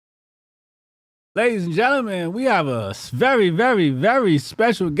Ladies and gentlemen, we have a very, very, very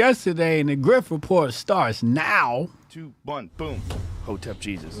special guest today, and the Grift Report starts now. 2, 1, boom. Hotep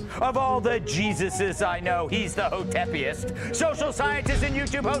Jesus. Of all the Jesuses I know, he's the Hotepiest. Social scientist and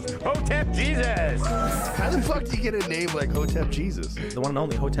YouTube host, Hotep Jesus. How the fuck do you get a name like Hotep Jesus? The one and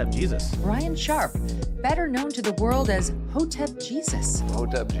only Hotep Jesus. Ryan Sharp, better known to the world as Hotep Jesus.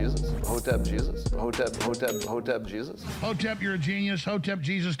 Hotep Jesus. Hotep Jesus. Hotep Jesus. Hotep, you're a genius.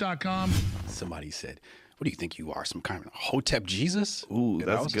 HotepJesus.com. Somebody said, "What do you think you are, some kind of Hotep Jesus?" Ooh, And I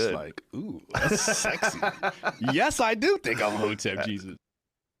that's was good. just like, ooh, that's sexy. Yes, I do think I'm Hotep Jesus.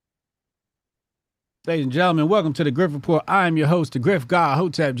 Ladies and gentlemen, welcome to the Grift Report. I am your host, the Grift God,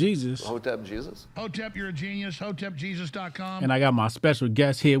 Hotep Jesus. Hotep Jesus. Hotep, you're a genius. HotepJesus.com. And I got my special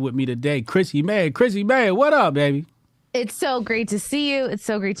guest here with me today, Chrissie Mayr. Chrissie Mayr, what up, baby? It's so great to see you. It's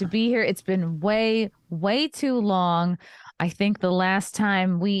so great to be here. It's been way, way too long. I think the last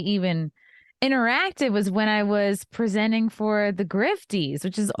time we even interacted was when I was presenting for the Grifties,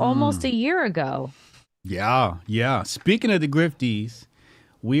 which is almost a year ago. Yeah. Speaking of the Grifties,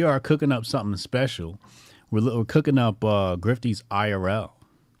 we are cooking up something special. We're cooking up Grifties IRL.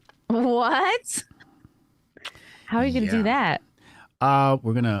 What? How are you going to do that?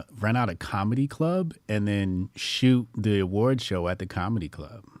 We're going to rent out a comedy club and then shoot the award show at the comedy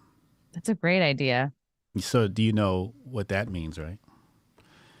club. That's a great idea. So do you know what that means, right?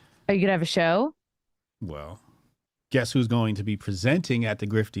 Are you going to have a show? Well, guess who's going to be presenting at the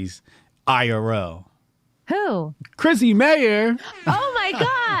Grifties IRL? Who? Chrissie Mayr. Oh my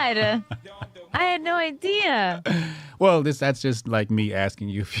God. I had no idea. Well, that's just like me asking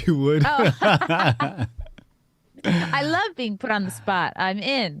you if you would. Oh. I love being put on the spot. I'm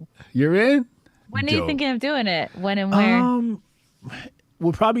in. You're in? When are you thinking of doing it? When and where?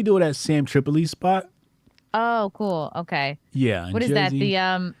 We'll probably do it at Sam Tripoli's spot. Oh, cool. Okay. Yeah. in What is that? Jersey.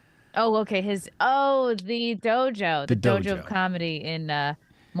 The the dojo. The dojo of comedy in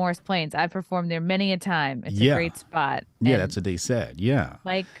Morris Plains. I've performed there many a time. It's a great spot. Yeah, And that's what they said. Yeah.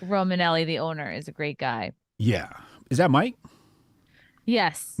 Mike Romanelli, the owner, is a great guy. Yeah. Is that Mike?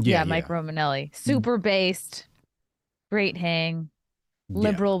 Yes. Yeah, Mike yeah. Romanelli. Super based. Great hang.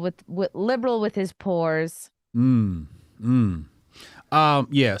 Liberal with his pores. Yeah,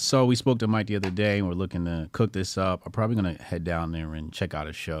 so we spoke to Mike the other day and we're looking to cook this up. I'm probably gonna head down there and check out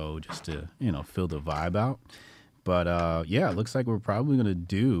a show just to, feel the vibe out. But it looks like we're probably gonna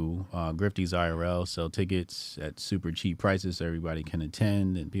do Grifties IRL, sell tickets at super cheap prices so everybody can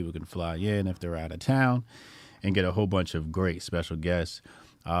attend and people can fly in if they're out of town and get a whole bunch of great special guests.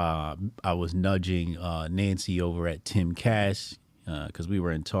 I was nudging Nancy over at Tim Cash because we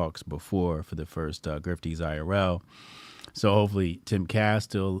were in talks before for the first Grifties IRL. So hopefully Tim Cass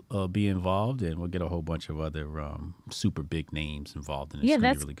will be involved, and we'll get a whole bunch of other super big names involved in it. Yeah, It's gonna be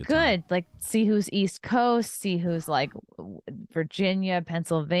that's a really good. good. Like, see who's East Coast, see who's like Virginia,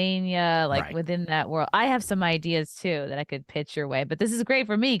 Pennsylvania, like Right. within that world. I have some ideas too that I could pitch your way, but this is great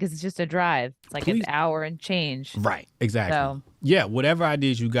for me because it's just a drive. It's like Please. an hour and change. Right, exactly. So- Yeah, whatever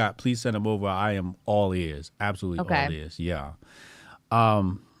ideas you got, please send them over. I am all ears, absolutely Okay. all ears. Yeah.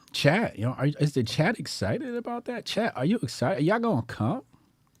 Chat, is the chat excited about that? Chat, are you excited? Are y'all gonna come?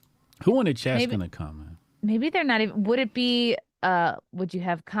 Who in the chat's Maybe- gonna come, man? Maybe they're not even. Would it be? Would you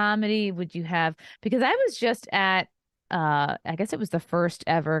have comedy? Would you have? Because I was just at. I guess it was the first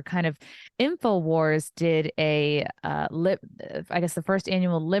ever kind of InfoWars did a I guess the first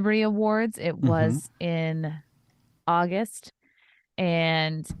annual Liberty Awards. It was in August,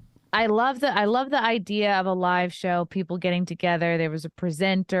 and I love the idea of a live show, people getting together. There was a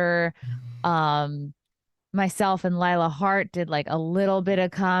presenter. Myself and Lila Hart did like a little bit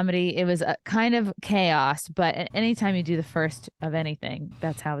of comedy. It was a kind of chaos, but anytime you do the first of anything,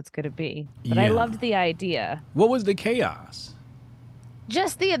 that's how it's going to be. But I Yeah. loved the idea. What was the chaos?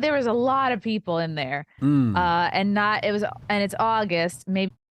 Just there was a lot of people in there. And it's August,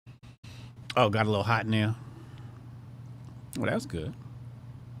 maybe. Oh, got a little hot in there. Well, that's good.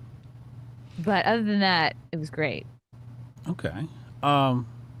 But other than that, it was great. Okay.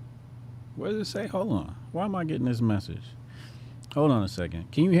 What does it say? Hold on. Why am I getting this message? Hold on a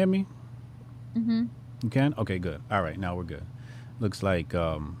second. Can you hear me? Mm-hmm. You can? Okay, good. All right, now we're good. Looks like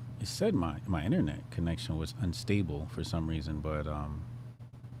it said my internet connection was unstable for some reason, but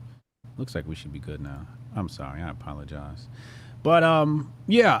looks like we should be good now. I'm sorry. I apologize. But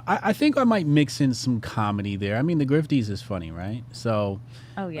I think I might mix in some comedy there. I mean, the Grifties is funny, right? So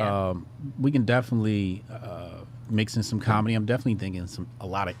Oh yeah. we can definitely mix in some comedy. I'm definitely thinking a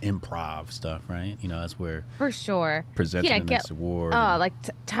lot of improv stuff, right? That's where For sure. presenting the next award. Like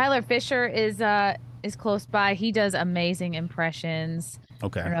Tyler Fisher is close by. He does amazing impressions.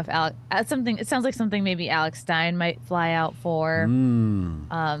 Okay. I don't know if Alex something. It sounds like something maybe Alex Stein might fly out for.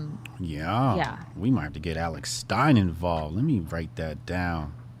 Yeah. We might have to get Alex Stein involved. Let me write that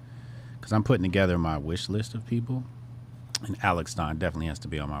down because I'm putting together my wish list of people, and Alex Stein definitely has to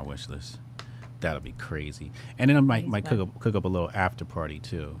be on my wish list. That'll be crazy. And then I might cook up a little after party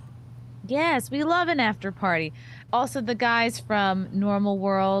too. Yes, we love an after party. Also, the guys from Normal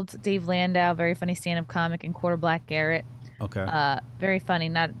World, Dave Landau, very funny stand-up comic, and Quarter Black Garrett. Okay. Very funny.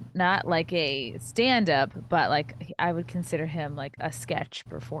 Not like a stand-up, but like I would consider him like a sketch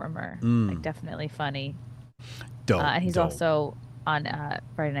performer. Like definitely funny. Dope. And he's also on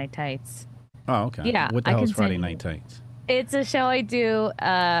Friday Night Tights. Oh, okay. Yeah. What the hell is Friday Night Tights? It's a show I do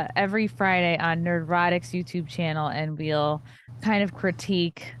every Friday on Nerdrotic's YouTube channel, and we'll kind of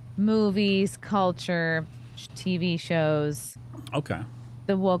critique movies, culture, TV shows. Okay.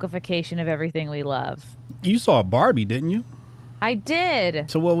 The wokeification of everything we love. You saw Barbie, didn't you? I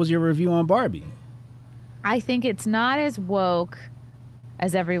did. So what was your review on Barbie? I think it's not as woke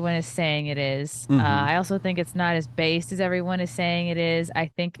as everyone is saying it is. I also think it's not as based as everyone is saying it is.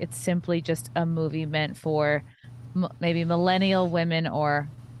 I think it's simply just a movie meant for maybe millennial women or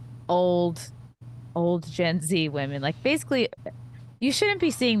old Gen Z women. Like basically, you shouldn't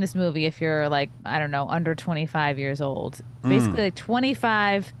be seeing this movie if you're like, I don't know, under 25 years old. Basically like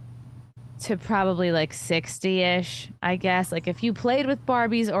 25 to probably like 60-ish, I guess. Like if you played with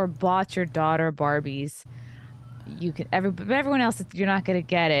Barbies or bought your daughter Barbies, you can everyone else, you're not going to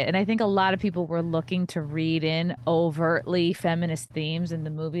get it. And I think a lot of people were looking to read in overtly feminist themes in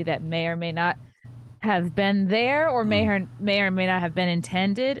the movie that may or may not have been there or may or may not have been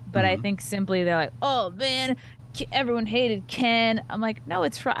intended. But I think simply they're like, oh man, everyone hated Ken. I'm like, no,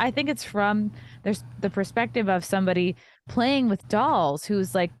 I think it's from there's the perspective of somebody playing with dolls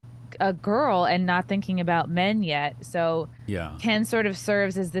who's like a girl and not thinking about men yet. So yeah, Ken sort of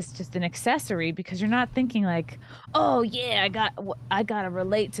serves as this just an accessory because you're not thinking like, oh yeah, I gotta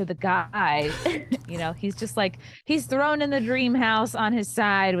relate to the guy. You know, he's just like he's thrown in the dream house on his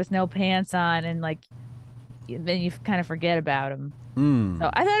side with no pants on, and like then you kind of forget about him. So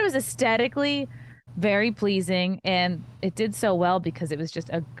I thought it was aesthetically very pleasing, and it did so well because it was just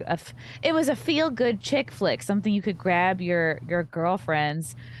it was a feel-good chick flick, something you could grab your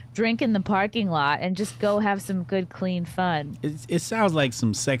girlfriends, drink in the parking lot, and just go have some good clean fun. It sounds like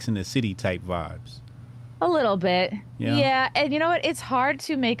some Sex in the City type vibes. A little bit. Yeah. And you know what, it's hard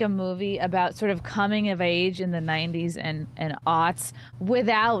to make a movie about sort of coming of age in the 90s and aughts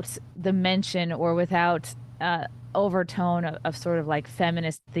without the mention or without overtone of sort of like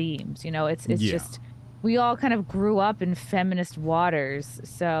feminist themes. You know, it's just we all kind of grew up in feminist waters,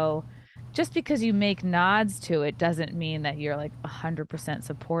 so just because you make nods to it doesn't mean that you're like 100%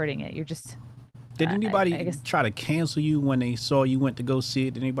 supporting it. You're just did anybody try to cancel you when they saw you went to go see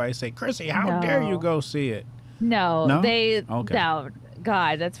it? Did anybody say, Chrissie, how dare you go see it? No? No,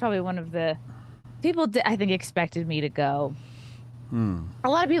 God, that's probably one of the people I think expected me to go. A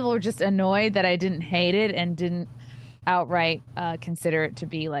lot of people were just annoyed that I didn't hate it and didn't outright consider it to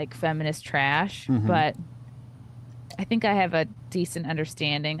be like feminist trash. But I think I have a decent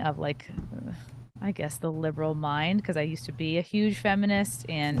understanding of like, I guess the liberal mind, because I used to be a huge feminist.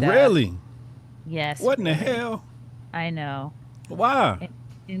 And really? Yes. What in the hell? I know. Why?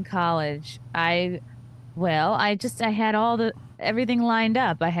 In college, I had everything lined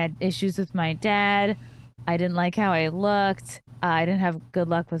up. I had issues with my dad. I didn't like how I looked. I didn't have good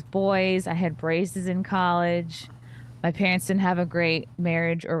luck with boys. I had braces in college. My parents didn't have a great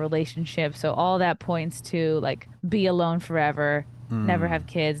marriage or relationship. So all that points to like be alone forever, never have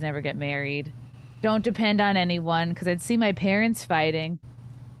kids, never get married. Don't depend on anyone, because I'd see my parents fighting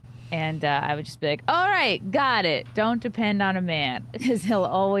and I would just be like, all right, got it. Don't depend on a man because he'll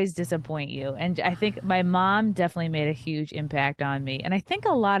always disappoint you. And I think my mom definitely made a huge impact on me. And I think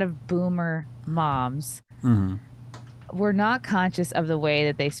a lot of boomer moms were not conscious of the way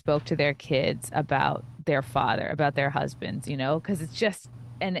that they spoke to their kids about their father, about their husbands, you know, because it's just,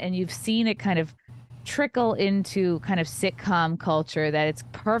 and you've seen it kind of trickle into kind of sitcom culture that it's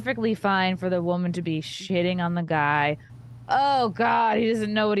perfectly fine for the woman to be shitting on the guy. Oh God, he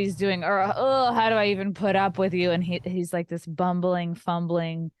doesn't know what he's doing. Or, oh, how do I even put up with you? And he's like this bumbling,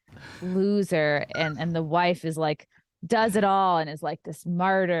 fumbling loser. And the wife is like, does it all and is like this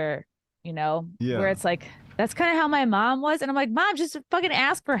martyr, you know, where it's like, that's kind of how my mom was. And I'm like, Mom, just fucking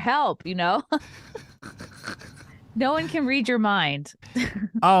ask for help, you know? No one can read your mind.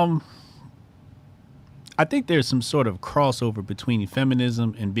 I think there's some sort of crossover between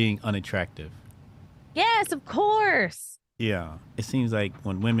feminism and being unattractive. Yes, of course. Yeah, it seems like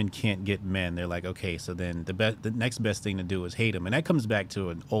when women can't get men, they're like, okay, so then the next best thing to do is hate them, and that comes back to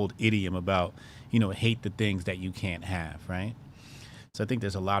an old idiom about, hate the things that you can't have, right? So I think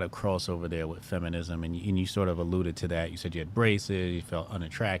there's a lot of crossover there with feminism, and you sort of alluded to that. You said you had braces, you felt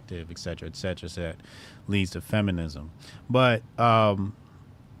unattractive, et cetera, et cetera. So that leads to feminism. But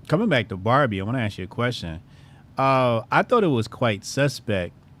coming back to Barbie, I want to ask you a question. I thought it was quite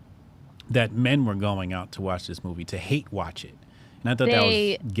suspect that men were going out to watch this movie, to hate watch it. And I thought that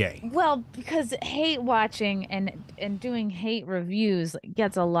was gay. Well, because hate watching and doing hate reviews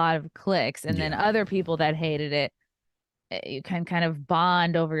gets a lot of clicks. And then other people that hated it, you can kind of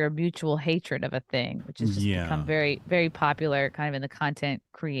bond over your mutual hatred of a thing, which has just become very, very popular kind of in the content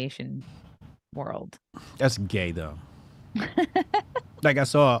creation world. That's gay, though. Like I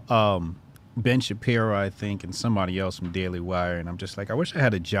saw Ben Shapiro, I think, and somebody else from Daily Wire, and I'm just like, I wish I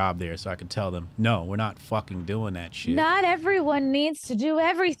had a job there so I could tell them, no, we're not fucking doing that shit. Not everyone needs to do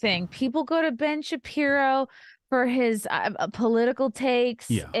everything. People go to Ben Shapiro for his political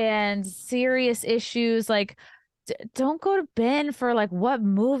takes and serious issues. Like, don't go to Ben for like what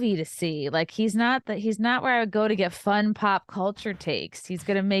movie to see. Like, he's not where I would go to get fun pop culture takes. He's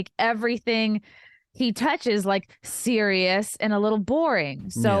gonna make everything he touches like serious and a little boring.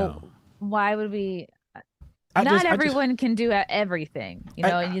 So why would we? Not everyone can do everything,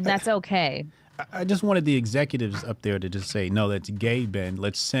 and that's okay. I just wanted the executives up there to just say, no, that's gay, Ben.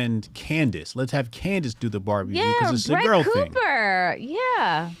 Let's send Candace. Let's have Candace do the Barbie because it's a girl thing. Cooper.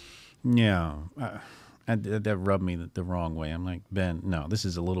 Yeah. That rubbed me the wrong way. I'm like, Ben, no, this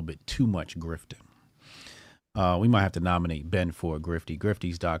is a little bit too much grifting. We might have to nominate Ben for Grifty.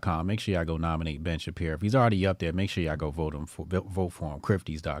 Grifties.com. Make sure y'all go nominate Ben Shapiro. If he's already up there, make sure y'all go vote for him.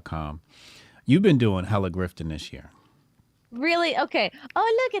 Grifties.com. You've been doing hella grifting this year. Really? Okay.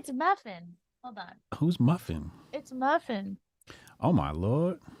 Oh, look, it's Muffin. Hold on. Who's Muffin? It's Muffin. Oh, my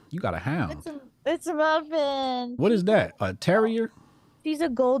Lord. You got a hound. It's a Muffin. What is that? A terrier? She's a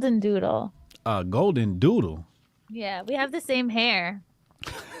golden doodle. A golden doodle? Yeah, we have the same hair.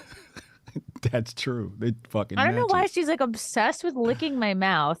 That's true. They fucking I don't know why it. she's like obsessed with licking my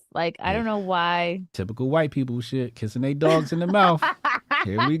mouth. Like, I don't know why. Typical white people shit. Kissing their dogs in the mouth.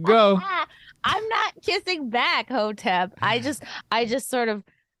 Here we go. I'm not kissing back, Hotep. I just sort of,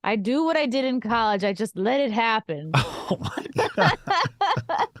 I do what I did in college. I just let it happen. Oh, my God.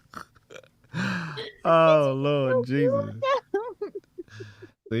 Oh, Lord Jesus.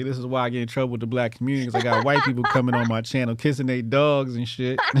 See, this is why I get in trouble with the black community, because I got white people coming on my channel kissing their dogs and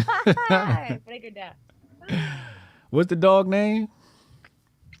shit. Break her down. What's the dog name?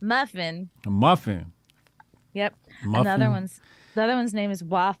 Muffin. Muffin. Yep. Muffin. And the other one's name is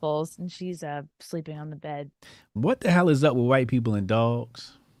Waffles, and she's sleeping on the bed. What the hell is up with white people and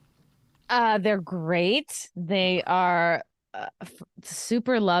dogs? They're great. They are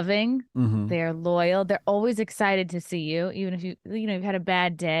super loving. Mm-hmm. They're loyal. They're always excited to see you, even if you've had a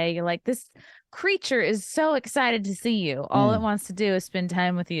bad day. You're like, this creature is so excited to see you. All it wants to do is spend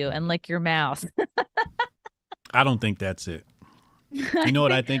time with you and lick your mouth. I don't think that's it. You know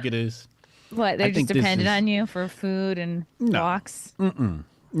what I think it is? What, they're just dependent on you for food and walks?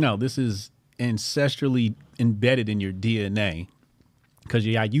 No, this is ancestrally embedded in your DNA, because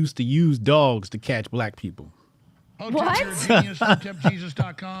I used to use dogs to catch black people. What?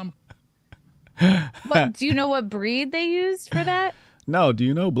 HotepJesus.com. What, do you know what breed they used for that? No, do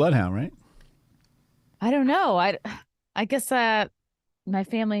you know Bloodhound, right? I don't know. I guess my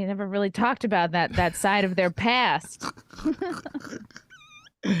family never really talked about that side of their past.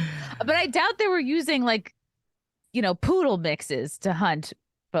 But I doubt they were using poodle mixes to hunt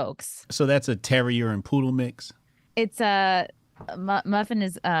folks. So that's a terrier and poodle mix? It's Muffin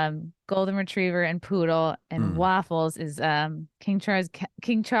is golden retriever and poodle, and Waffles is King Charles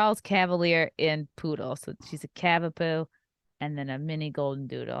Cavalier and poodle. So she's a Cavapoo and then a mini golden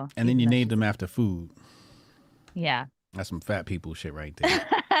doodle. And then you named them after food. Yeah. That's some fat people shit right there.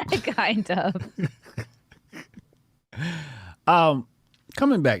 Kind of.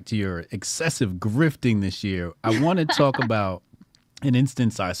 Coming back to your excessive grifting this year, I want to talk about an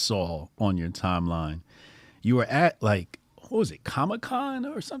instance I saw on your timeline. You were at what was it, Comic-Con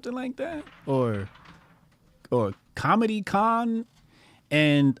or something like that? Or Comedy Con,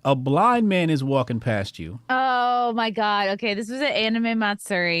 and a blind man is walking past you. Oh my God. Okay, this was at Anime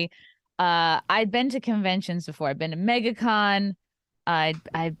Matsuri. I'd been to conventions before. I've been to MegaCon.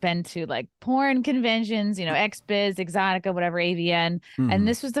 I've been to porn conventions, XBiz, Exotica, whatever, AVN. And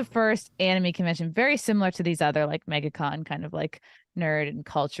this was the first anime convention, very similar to these other MegaCon kind of nerd and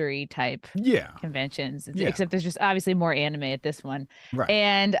culture-y type Yeah. conventions, Yeah. except there's just obviously more anime at this one. Right.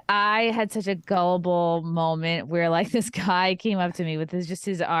 And I had such a gullible moment where like this guy came up to me with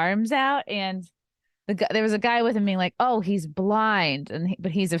his arms out, and there was a guy with him being like, "Oh, he's blind,"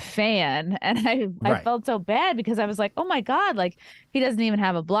 but he's a fan, and I Right. felt so bad because I was like, "Oh my God, like he doesn't even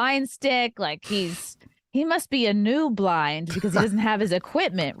have a blind stick, like he must be a new blind because he doesn't have his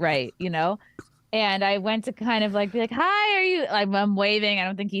equipment right, you know." And I went to kind of like be like, "Hi, are you?" Like I'm waving. I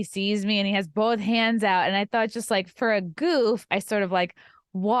don't think he sees me, and he has both hands out. And I thought, just like for a goof, I sort of like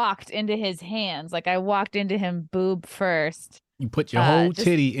walked into his hands, like I walked into him boob first. You put your whole just-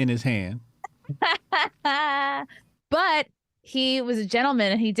 titty in his hand. But he was a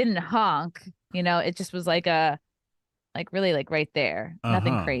gentleman, and he didn't honk. You know, it just was like really like right there,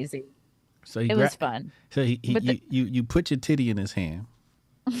 nothing crazy. So It was fun. So you put your titty in his hand.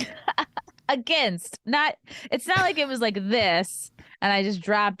 It's not like it was like this and I just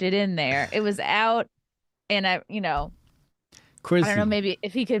dropped it in there. It was out, and Chrissie. I don't know, maybe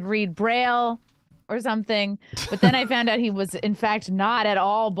if he could read Braille or something. But then I found out he was in fact not at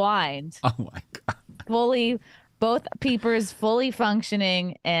all blind. Oh my God. Both peepers fully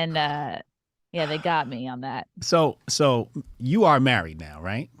functioning, and yeah, they got me on that. So you are married now,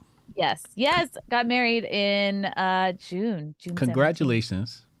 right? Yes, got married in June.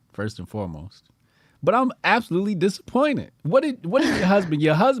 Congratulations, first and foremost. But I'm absolutely disappointed. What did your husband?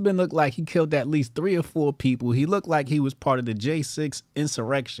 Your husband looked like he killed at least 3 or 4 people. He looked like he was part of the J6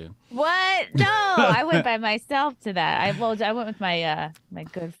 insurrection. What? No, I went by myself to that. I went with my my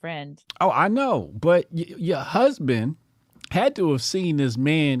good friend. Oh, I know. But your husband had to have seen this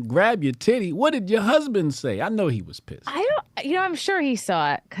man grab your titty. What did your husband say? I know he was pissed. I'm sure he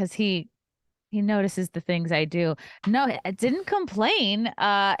saw it because he notices the things I do. No, I didn't complain.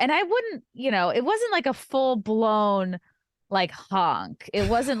 And I wouldn't, it wasn't like a full blown like honk. It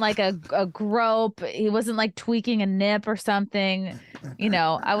wasn't like a grope. He wasn't like tweaking a nip or something.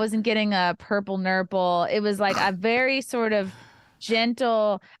 I wasn't getting a purple nurple. It was like a very sort of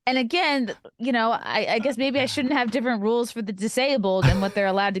gentle. And again, I guess maybe I shouldn't have different rules for the disabled and what they're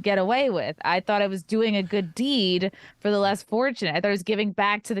allowed to get away with. I thought I was doing a good deed for the less fortunate. I thought I was giving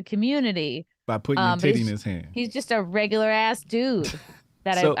back to the community. By putting your titty in his hand. He's just a regular ass dude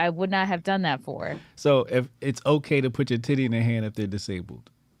that I would not have done that for. So if it's okay to put your titty in their hand if they're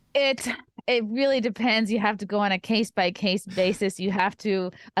disabled? It really depends. You have to go on a case by case basis. You have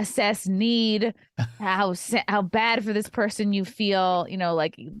to assess need, how bad for this person you feel.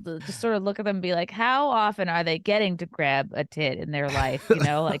 Like just sort of look at them and be like, how often are they getting to grab a tit in their life?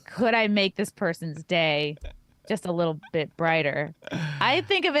 Like could I make this person's day just a little bit brighter? I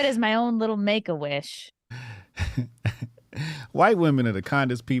think of it as my own little make-a-wish. White women are the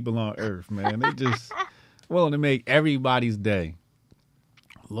kindest people on earth, man. They just willing to make everybody's day.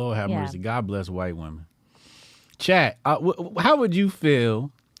 Lord have mercy. God bless white women. Chat, how would you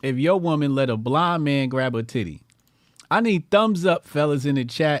feel if your woman let a blind man grab a titty? I need thumbs up, fellas, in the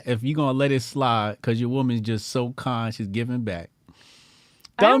chat if you're going to let it slide because your woman's just so kind. She's giving back.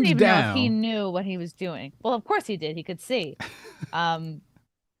 I don't even know if he knew what he was doing. Well, of course he did. He could see.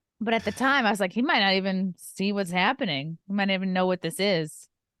 But at the time, I was like, he might not even see what's happening. He might not even know what this is.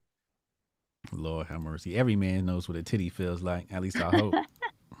 Lord have mercy. Every man knows what a titty feels like. At least I hope.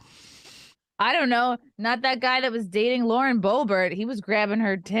 I don't know. Not that guy that was dating Lauren Boebert. He was grabbing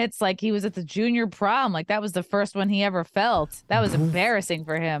her tits like he was at the junior prom. Like that was the first one he ever felt. That was embarrassing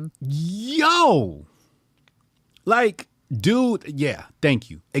for him. Yo! Like, dude, yeah, thank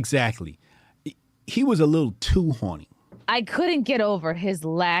you. Exactly. He was a little too horny. I couldn't get over his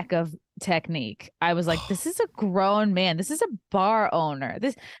lack of technique. I was like, this is a grown man. This is a bar owner.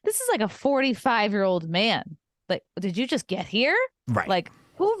 This is like a 45-year-old man. Like, did you just get here? Right. Like,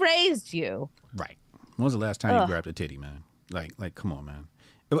 who raised you? Right. When was the last time you grabbed a titty, man? Like, come on, man.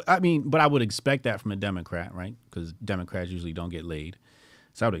 I mean, but I would expect that from a Democrat, right? Because Democrats usually don't get laid.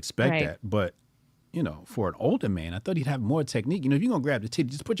 So I would expect that. But, for an older man, I thought he'd have more technique. If you're going to grab the titty,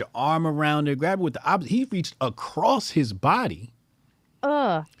 just put your arm around it, grab it with the opposite. He reached across his body.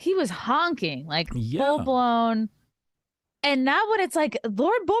 He was honking, like full blown. And now when it's like,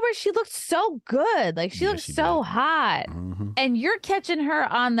 Lauren Boebert, she looked so good. Like she looked so hot. Mm-hmm. And you're catching her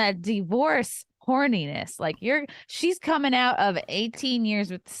on that divorce horniness. Like she's coming out of 18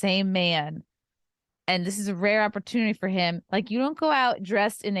 years with the same man. And this is a rare opportunity for him. Like you don't go out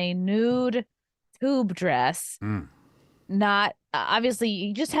dressed in a nude tube dress. Not obviously,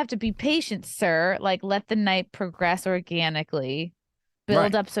 you just have to be patient, sir. Like let the night progress organically.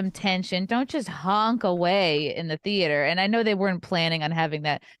 Build up some tension. Don't just honk away in the theater. And I know they weren't planning on having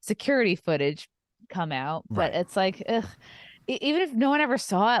that security footage come out, but it's like, ugh. even if no one ever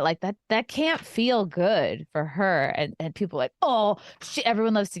saw it, like that can't feel good for her. And people are like, oh,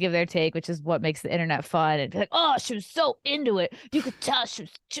 everyone loves to give their take, which is what makes the internet fun. And be like, oh, she was so into it. You could tell she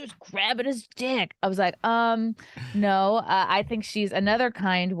was grabbing his dick. I was like, no, I think she's another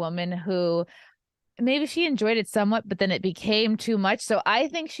kind woman who maybe she enjoyed it somewhat, but then it became too much. So I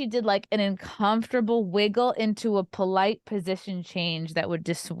think she did like an uncomfortable wiggle into a polite position change that would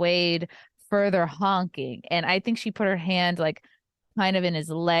dissuade further honking. And I think she put her hand like kind of in his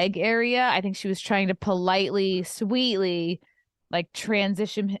leg area. I think she was trying to politely, sweetly like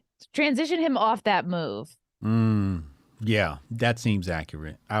transition him off that move. Yeah, that seems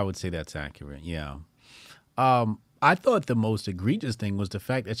accurate. I would say that's accurate. Yeah. I thought the most egregious thing was the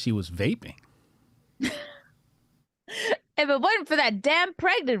fact that she was vaping. If it wasn't for that damn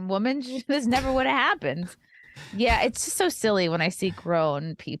pregnant woman, this never would have happened. Yeah, it's just so silly when I see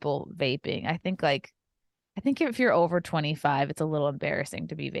grown people vaping. I think if you're over 25, it's a little embarrassing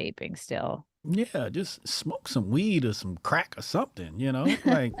to be vaping still. Yeah, just smoke some weed or some crack or something,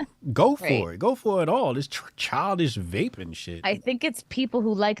 like go for it. Go for it all. This childish vaping shit. I think it's people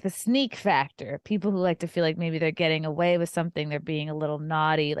who like the sneak factor, people who like to feel like maybe they're getting away with something. They're being a little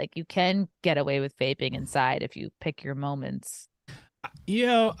naughty. Like you can get away with vaping inside if you pick your moments.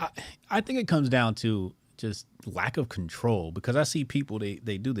 Yeah, I think it comes down to just lack of control, because I see people, they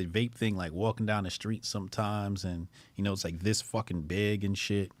do the vape thing like walking down the street sometimes, and it's like this fucking big and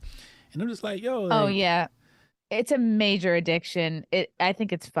shit. And I'm just like, yo. Oh, yeah. It's a major addiction. I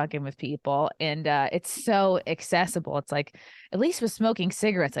think it's fucking with people. And it's so accessible. It's like, at least with smoking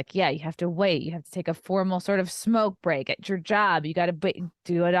cigarettes, like, yeah, you have to wait. You have to take a formal sort of smoke break at your job. You got to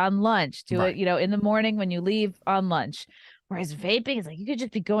do it on lunch. Do it, in the morning when you leave on lunch. Whereas vaping is like, you could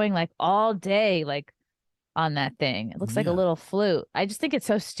just be going like all day, like on that thing. It looks like a little flute. I just think it's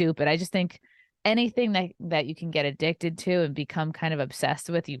so stupid. I just think anything that you can get addicted to and become kind of obsessed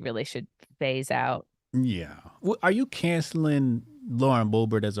with, you really should phase out. Yeah. Well, are you canceling Lauren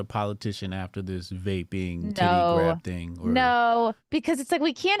Boebert as a politician after this vaping titty grab thing? Or... No, because it's like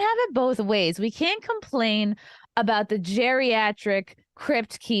we can't have it both ways. We can't complain about the geriatric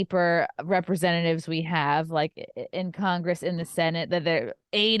crypt keeper representatives we have, like in Congress, in the Senate, that they're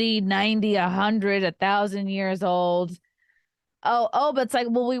 80, 90, 100, 1,000 years old. Oh, but it's like,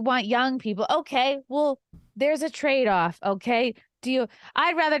 well, we want young people. Okay, well, there's a trade-off. Okay,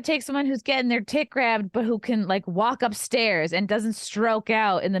 I'd rather take someone who's getting their tit grabbed, but who can like walk upstairs and doesn't stroke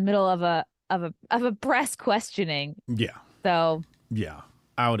out in the middle of a press questioning. Yeah. So. Yeah,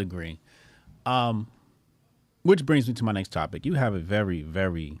 I would agree. Which brings me to my next topic. You have a very,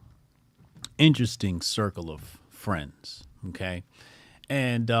 very interesting circle of friends. Okay,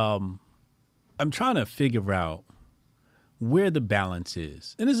 and I'm trying to figure out where the balance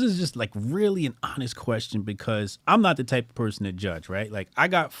is. And this is just like really an honest question, because I'm not the type of person to judge, right? Like I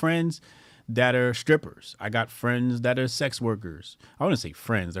got friends that are strippers. I got friends that are sex workers. I wouldn't say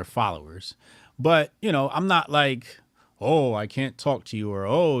friends, they're followers. But, I'm not like, oh, I can't talk to you, or,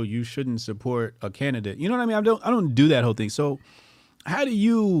 oh, you shouldn't support a candidate. You know what I mean? I don't do that whole thing. So how do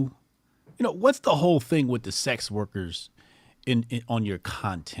you, what's the whole thing with the sex workers in on your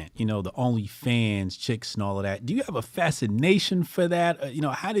content, the OnlyFans chicks and all of that? Do you have a fascination for that?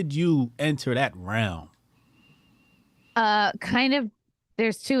 How did you enter that realm? Kind of.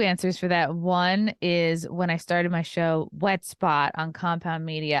 There's two answers for that. One is when I started my show Wet Spot on Compound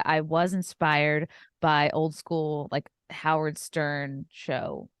Media, I was inspired by old school like Howard Stern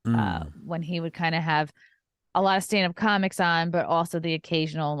show, when he would kind of have a lot of stand-up comics on, but also the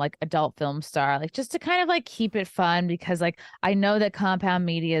occasional like adult film star, like just to kind of like keep it fun, because like I know that Compound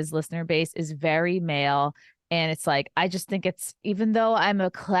Media's listener base is very male, and it's like I just think it's, even though I'm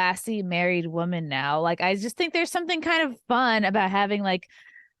a classy married woman now, like I just think there's something kind of fun about having like,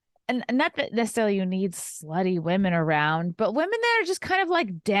 and not that necessarily you need slutty women around, but women that are just kind of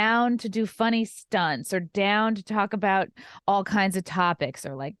like down to do funny stunts, or down to talk about all kinds of topics,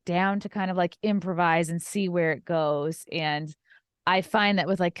 or like down to kind of like improvise and see where it goes. And I find that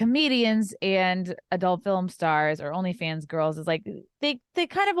with like comedians and adult film stars or OnlyFans girls, is like they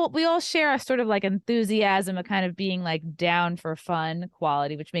kind of, we all share a sort of like enthusiasm of kind of being like down for fun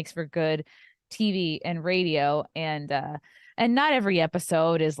quality, which makes for good TV and radio. And not every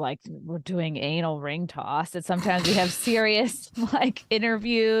episode is like we're doing anal ring toss. And sometimes we have serious like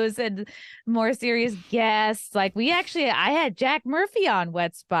interviews and more serious guests. Like I had Jack Murphy on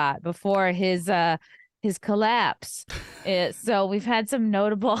Wet Spot before his collapse. So we've had some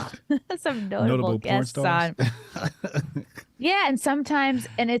notable guests on. Yeah, and sometimes,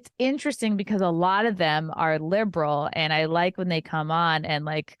 and it's interesting because a lot of them are liberal, and I like when they come on and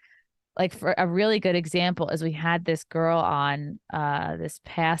like like for a really good example is we had this girl on this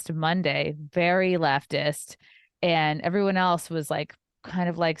past Monday, very leftist, and everyone else was like kind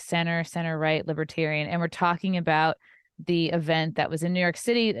of like center right libertarian, and we're talking about the event that was in New York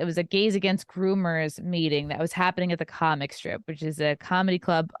City. It was a Gays Against Groomers meeting that was happening at the Comic Strip, which is a comedy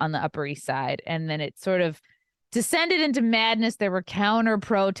club on the Upper East Side, and then it sort of descended into madness. There were counter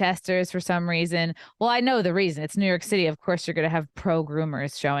protesters for some reason. Well, I know the reason. It's New York City. Of course, you're going to have pro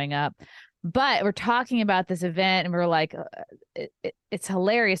groomers showing up. But we're talking about this event, and we're like, it's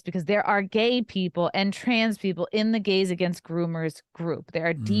hilarious because there are gay people and trans people in the Gays Against Groomers group. There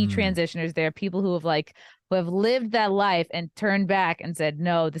are detransitioners. There are people who have lived that life and turned back and said,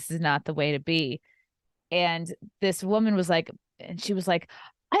 no, this is not the way to be. And this woman was like, and she was like,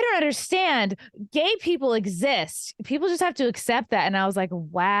 I don't understand. Gay people exist. People just have to accept that. And I was like,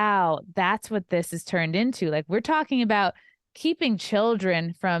 wow, that's what this is turned into. Like, we're talking about keeping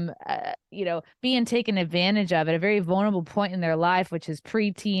children from, being taken advantage of at a very vulnerable point in their life, which is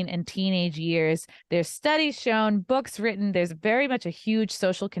preteen and teenage years. There's studies shown, books written. There's very much a huge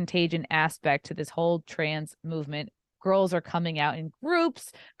social contagion aspect to this whole trans movement. Girls are coming out in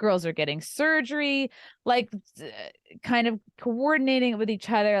groups. Girls are getting surgery, like kind of coordinating it with each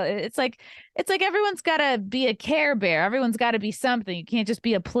other. It's like everyone's got to be a Care Bear. Everyone's got to be something. You can't just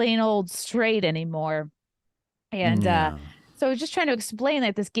be a plain old straight anymore. And so I was just trying to explain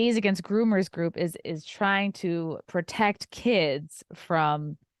that this Gays Against Groomers group is trying to protect kids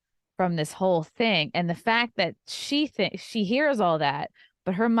from this whole thing. And the fact that she hears all that,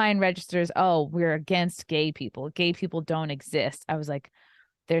 but her mind registers, oh, we're against gay people. Gay people don't exist. I was like,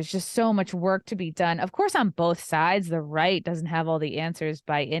 there's just so much work to be done. Of course, on both sides, the right doesn't have all the answers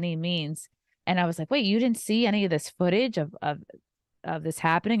by any means. And I was like, wait, you didn't see any of this footage of this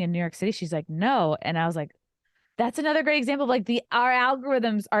happening in New York City? She's like, no. And I was like, that's another great example of like our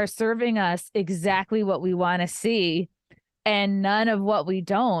algorithms are serving us exactly what we want to see and none of what we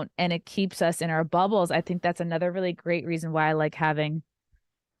don't. And it keeps us in our bubbles. I think that's another really great reason why I like having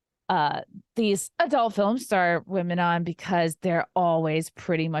these adult film star women on, because they're always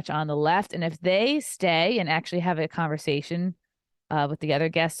pretty much on the left. And if they stay and actually have a conversation with the other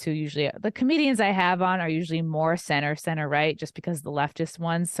guests, who usually the comedians I have on are usually more center right, just because the leftist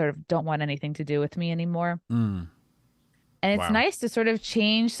ones sort of don't want anything to do with me anymore. And it's nice to sort of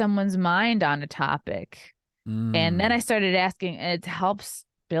change someone's mind on a topic. And then I started asking, it helps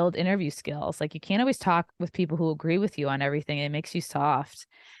build interview skills. Like, you can't always talk with people who agree with you on everything. It makes you soft.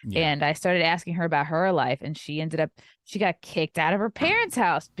 And I started asking her about her life, and she got kicked out of her parents'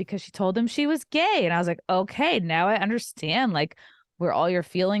 house because she told them she was gay. And I was like, okay, now I understand like where all your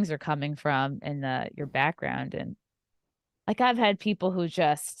feelings are coming from and your background. And like, I've had people who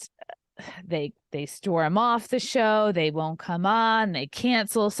just they storm off the show, they won't come on, they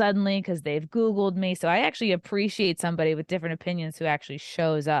cancel suddenly because they've Googled me. So I actually appreciate somebody with different opinions who actually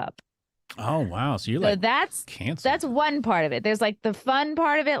shows up. Oh wow, so you're so like that's one part of it. There's like the fun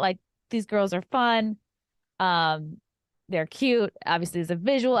part of it, like these girls are fun, they're cute. Obviously there's a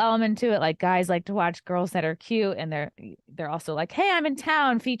visual element to it, like guys like to watch girls that are cute, and they're also like, hey, I'm in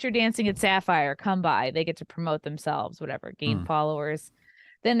town feature dancing at Sapphire, come by. They get to promote themselves, whatever, gain followers.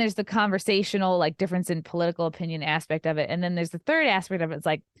 Then there's the conversational, like, difference in political opinion aspect of it. And then there's the third aspect of it. It's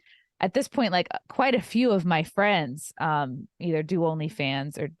like, at this point, like, quite a few of my friends either do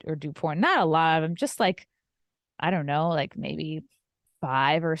OnlyFans or do porn. Not a lot of them, just like, I don't know, like maybe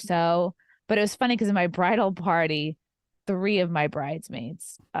 5 or so. But it was funny because in my bridal party, 3 of my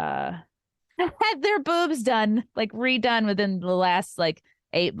bridesmaids had their boobs done, like redone within the last like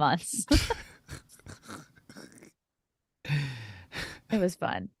 8 months. It was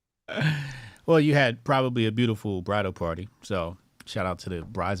fun. Well, you had probably a beautiful bridal party, so shout out to the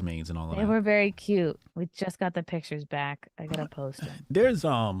bridesmaids and all of that. They were very cute. We just got the pictures back. I gotta post them. There's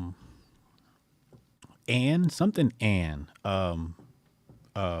Ann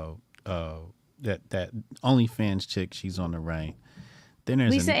that OnlyFans chick, she's on the right. Then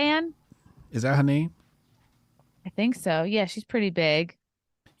there's Lisa Ann? Is that her name? I think so. Yeah, she's pretty big.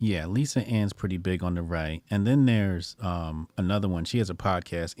 Yeah, Lisa Ann's pretty big on the right. And then there's another one. She has a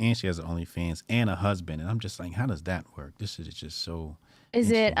podcast and she has an OnlyFans and a husband. And I'm just like, how does that work? This is just so. Is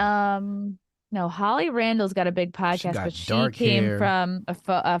it no, Holly Randall's got a big podcast, but she came from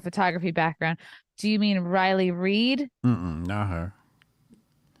a photography background. Do you mean Riley Reid? Not her.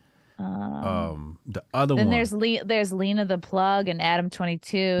 The other then one. There's Lena the Plug and Adam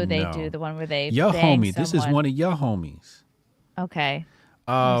 22. They do the one where they your bang homie. someone. This is one of your homies. Okay.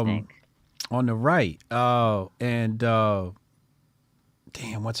 On the right. Damn,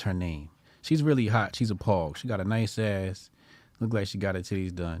 what's her name? She's really hot. She's a pog. She got a nice ass, Look like she got her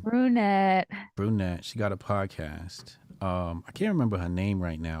titties done. Brunette. Brunette. She got a podcast. I can't remember her name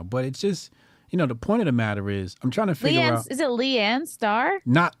right now, but it's just, the point of the matter is I'm trying to figure out. Is it Leanne Starr?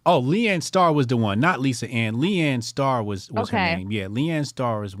 Leanne Starr was the one, not Lisa Ann. Leanne Starr was her Okay. name. Yeah, Leanne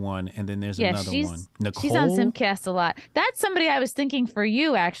Starr is one, and then there's another one. Nicole. She's on Simcast a lot. That's somebody I was thinking for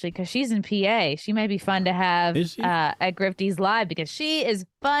you, actually, because she's in PA. She might be fun to have at Grifty's Live because she is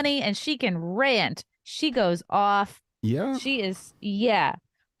funny and she can rant. She goes off. Yeah. She is, yeah.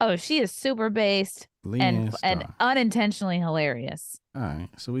 Oh, she is super based and unintentionally hilarious. All right,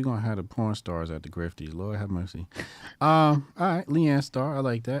 so we're gonna have the porn stars at the Grifty. Lord have mercy. All right, Leanne Starr, I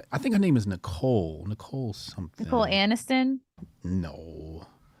like that. I think her name is Nicole. Nicole something. Nicole Aniston? No.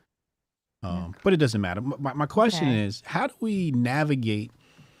 But it doesn't matter. My question is, how do we navigate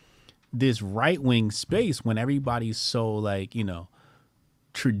this right-wing space when everybody's so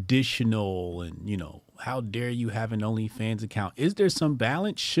traditional and how dare you have an OnlyFans account? Is there some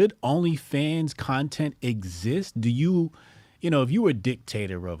balance? Should OnlyFans content exist? Do you, if you were a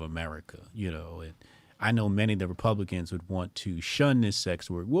dictator of America, and I know many of the Republicans would want to shun this sex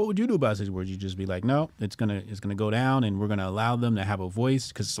work. What would you do about sex work? You just be like, no, it's gonna go down, and we're gonna allow them to have a voice,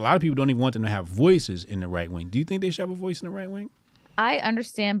 because a lot of people don't even want them to have voices in the right wing. Do you think they should have a voice in the right wing? I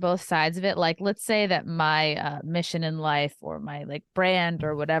understand both sides of it. Like, let's say that my mission in life or my brand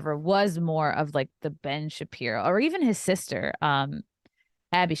or whatever was more of the Ben Shapiro or even his sister,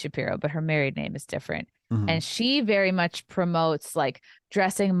 Abby Shapiro, but her married name is different. Mm-hmm. And she very much promotes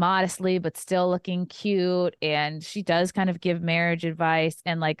dressing modestly, but still looking cute. And she does kind of give marriage advice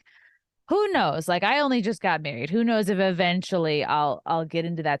and who knows? I only just got married. Who knows if eventually I'll get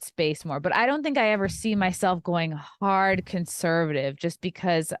into that space more. But I don't think I ever see myself going hard conservative just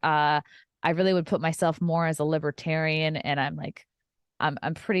because I really would put myself more as a libertarian, and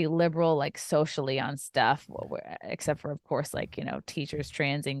I'm pretty liberal socially on stuff, except for of course teachers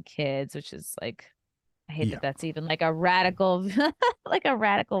transing kids, which is I hate that that's even a radical a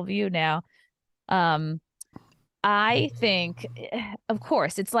radical view now. I think, of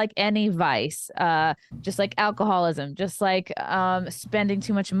course, it's like any vice, just like alcoholism, just like spending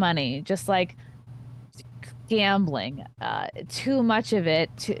too much money, just like gambling. Too much of it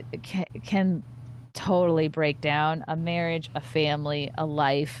can totally break down a marriage, a family, a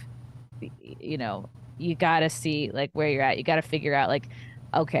life. You got to see where you're at. You got to figure out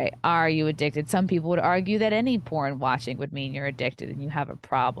okay, are you addicted? Some people would argue that any porn watching would mean you're addicted and you have a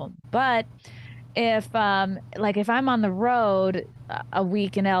problem. But if if I'm on the road a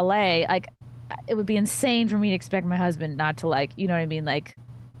week in LA, it would be insane for me to expect my husband not to you know what I mean?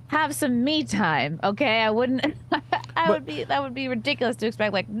 Have some me time. Okay. I wouldn't, that would be ridiculous to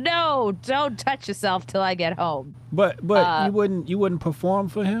expect. No, don't touch yourself till I get home. But you wouldn't perform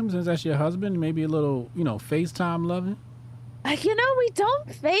for him since that's your husband? Maybe a little, FaceTime loving? We don't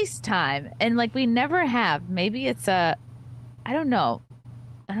FaceTime and we never have. Maybe it's I don't know.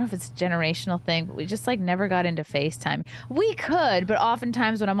 I don't know if it's a generational thing, but we just never got into FaceTime. We could, but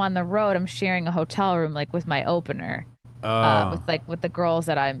oftentimes when I'm on the road, I'm sharing a hotel room with my opener, with the girls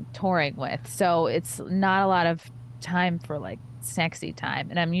that I'm touring with. So it's not a lot of time for sexy time,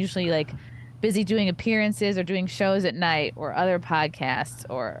 and I'm usually busy doing appearances or doing shows at night or other podcasts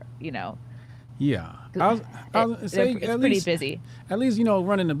or Yeah. It's pretty busy. At least,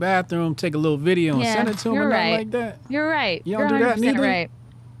 run in the bathroom, take a little video and send it to him or nothing like that. You're right. You don't do that neither? Right.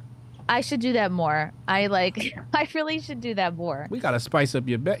 I should do that more. I really should do that more. We got to spice up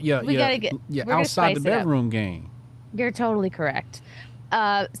your outside the bedroom game. You're totally correct.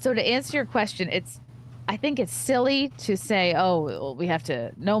 So to answer your question, I think it's silly to say, oh, we have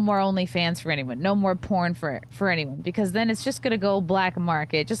to no more OnlyFans for anyone, no more porn for anyone, because then it's just going to go black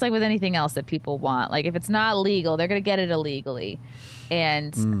market, just like with anything else that people want. If it's not legal, they're going to get it illegally.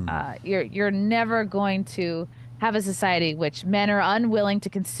 And you're never going to have a society which men are unwilling to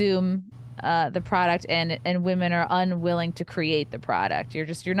consume the product and women are unwilling to create the product.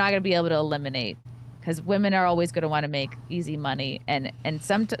 You're not going to be able to eliminate, because women are always going to want to make easy money, and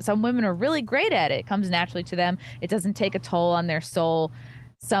some women are really great at it. It comes naturally to them. It doesn't take a toll on their soul.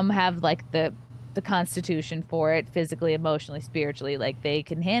 Some have the constitution for it, physically, emotionally, spiritually. They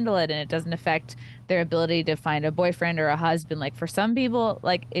can handle it, and it doesn't affect their ability to find a boyfriend or a husband. For some people,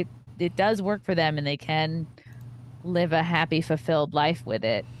 it does work for them, and they can live a happy, fulfilled life with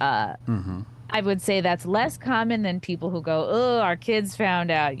it. I would say that's less common than people who go, oh, our kids found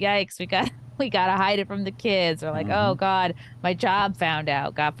out. Yikes, we got to hide it from the kids. Or oh, God, my job found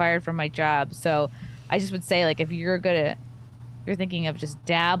out, got fired from my job. So I just would say, if you're thinking of just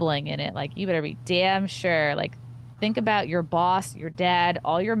dabbling in it, you better be damn sure, think about your boss, your dad,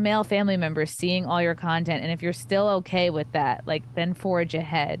 all your male family members seeing all your content. And if you're still okay with that, like then forge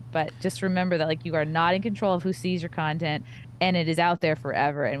ahead. But just remember that like you are not in control of who sees your content, and it is out there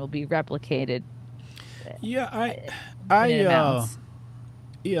forever and will be replicated Yeah, in amounts.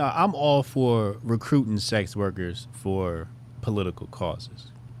 yeah, I'm all for recruiting sex workers for political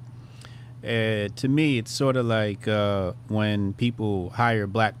causes. To me, it's sort of like when people hire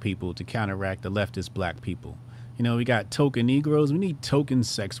black people to counteract the leftist black people. You know, we got token Negroes. We need token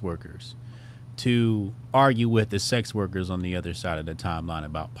sex workers to argue with the sex workers on the other side of the timeline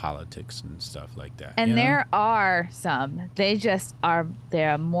about politics and stuff like that. And you know? there are some.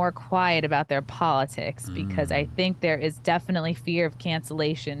 They're more quiet about their politics because I think there is definitely fear of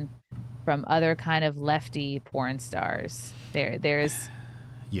cancellation from other kind of lefty porn stars. There's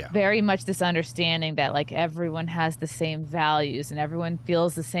Yeah. very much this understanding that like everyone has the same values and everyone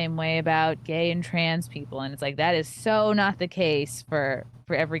feels the same way about gay and trans people, and it's like that is so not the case for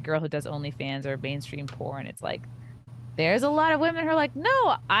every girl who does OnlyFans or mainstream porn. It's like there's a lot of women who are like,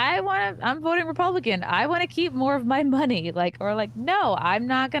 no, I'm voting Republican, I want to keep more of my money, like, or like, no, I'm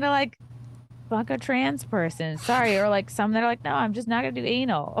not gonna like fuck a trans person, sorry, or like some that are like, no, I'm just not gonna do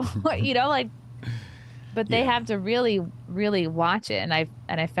anal. You know, like, but they have to really, really watch it. And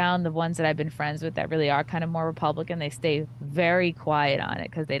I found the ones that I've been friends with that really are kind of more Republican, they stay very quiet on it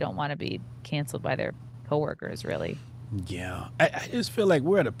because they don't want to be canceled by their coworkers, really. Yeah. I just feel like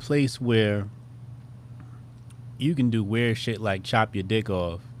we're at a place where you can do weird shit like chop your dick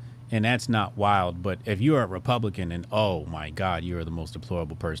off, and that's not wild. But if you're a Republican and, oh my God, you're the most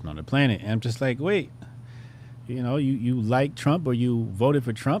deplorable person on the planet, and I'm just like, wait, you know, you like Trump or you voted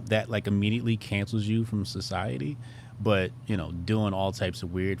for Trump, that like immediately cancels you from society. But, you know, doing all types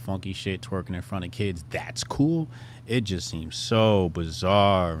of weird, funky shit, twerking in front of kids, that's cool. It just seems so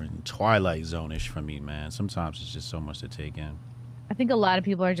bizarre and Twilight Zone-ish for me, man. Sometimes it's just so much to take in. I think a lot of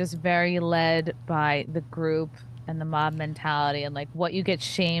people are just very led by the group and the mob mentality and like what you get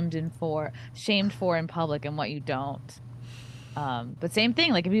shamed for in public and what you don't. But same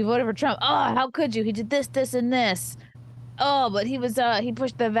thing, like if you voted for Trump, oh, how could you? He did this, this, and this. Oh, but he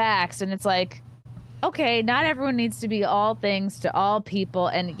pushed the vax, and it's like, okay, not everyone needs to be all things to all people.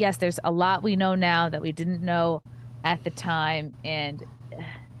 And yes, there's a lot we know now that we didn't know at the time. And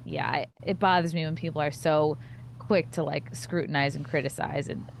yeah, it bothers me when people are so quick to like scrutinize and criticize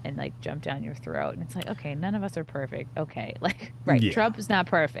and like jump down your throat. And it's like, okay, none of us are perfect. Okay, like, right, Yeah. Trump is not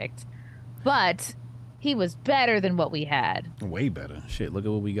perfect, but he was better than what we had. Way better. Shit, look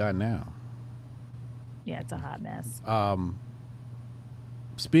at what we got now. Yeah, it's a hot mess.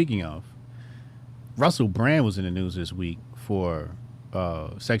 Speaking of, Russell Brand was in the news this week for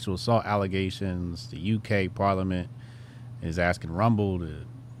sexual assault allegations. The UK Parliament is asking Rumble to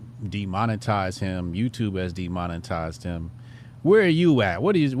demonetize him. YouTube has demonetized him. Where are you at?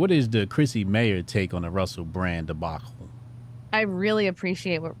 What is the Chrissie Mayr take on the Russell Brand debacle? I really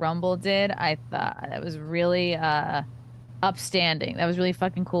appreciate what Rumble did. I thought that was really upstanding. That was really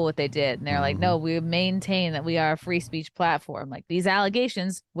fucking cool what they did. And they're like, no, we maintain that we are a free speech platform. Like these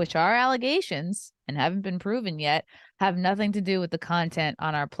allegations, which are allegations and haven't been proven yet, have nothing to do with the content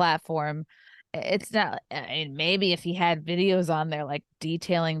on our platform. It's not, I mean, maybe if he had videos on there like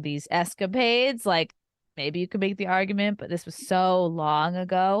detailing these escapades, like maybe you could make the argument, but this was so long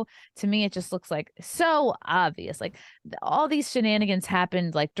ago. To me, it just looks like so obvious. Like all these shenanigans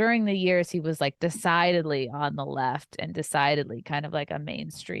happened like during the years he was like decidedly on the left and decidedly kind of like a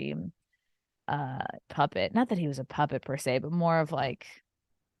mainstream puppet. Not that he was a puppet per se, but more of like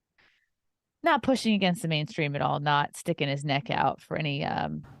not pushing against the mainstream at all, not sticking his neck out for any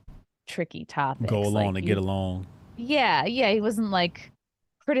tricky topics. Go along like, to get along. Yeah, he wasn't like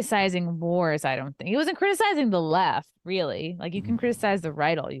criticizing wars. I don't think he wasn't criticizing the left, really. Like you can criticize the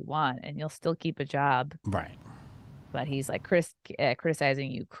right all you want and you'll still keep a job, Right. but he's like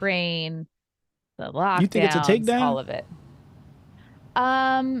criticizing Ukraine, the lockdowns, You think it's a takedown? all of it.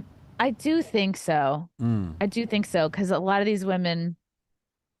 I do think so. I do think so, because a lot of these women,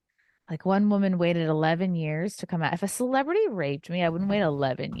 like one woman waited 11 years to come out. If a celebrity raped me, I wouldn't wait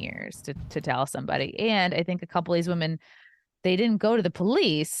 11 years to tell somebody. And I think a couple of these women, they didn't go to the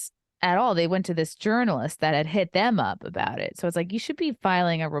police at all. They went to this journalist that had hit them up about it. So it's like, you should be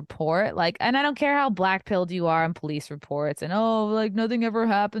filing a report. Like, and I don't care how black-pilled you are on police reports and, oh, like nothing ever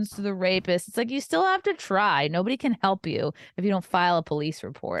happens to the rapist. It's like, you still have to try. Nobody can help you if you don't file a police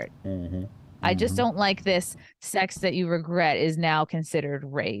report. I just don't like this sex that you regret is now considered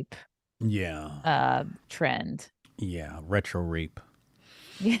rape. Yeah. Trend. Yeah. Retro rape.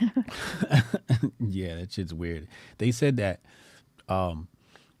 Yeah. Yeah, that shit's weird. They said that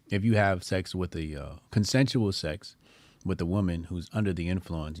if you have sex with consensual sex with a woman who's under the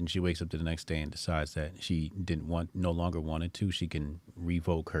influence and she wakes up to the next day and decides that she no longer wanted to, she can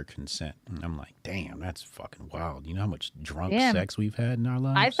revoke her consent. And I'm like, damn, that's fucking wild. You know how much drunk sex we've had in our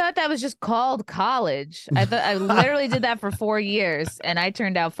lives? I thought that was just called college. I thought I literally did that for 4 years and I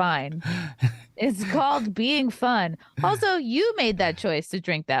turned out fine. It's called being fun. Also, you made that choice to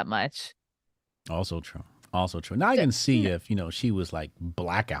drink that much. Also true. Now I can see if, she was like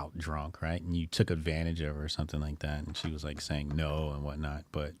blackout drunk, right? And you took advantage of her or something like that. And she was like saying no and whatnot.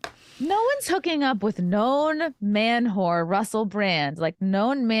 But no one's hooking up with known man whore Russell Brand, like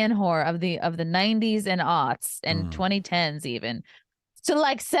known man whore of the 90s and aughts and 2010s even, to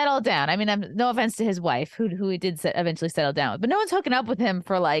like settle down. I mean, no offense to his wife, who he did eventually settle down with, but no one's hooking up with him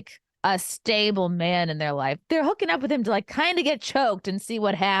for like a stable man in their life. They're hooking up with him to like kind of get choked and see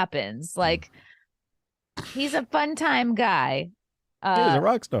what happens. Like, he's a fun time guy. He's a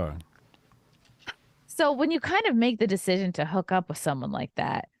rock star. So when you kind of make the decision to hook up with someone like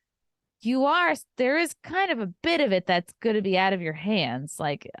that, there is kind of a bit of it that's going to be out of your hands.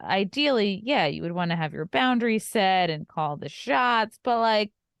 Like, ideally, yeah, you would want to have your boundaries set and call the shots, but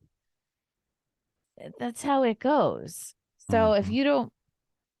like, that's how it goes. So if you don't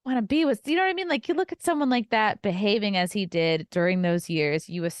want to be with, you know what I mean? Like, you look at someone like that behaving as he did during those years,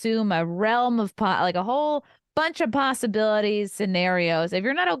 you assume a realm of like a whole bunch of possibilities, scenarios. If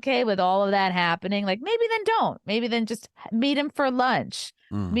you're not okay with all of that happening, like, maybe then don't. Maybe then just meet him for lunch.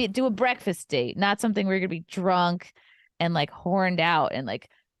 Do a breakfast date, not something where you're gonna be drunk and like horned out and like,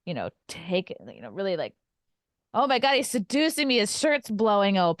 really like, oh my God, he's seducing me, his shirt's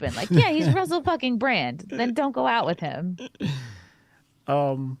blowing open. Like, yeah, he's Russell fucking Brand. Then don't go out with him.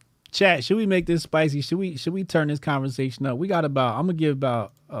 Chat, should we make this spicy? Should we turn this conversation up? I'm gonna give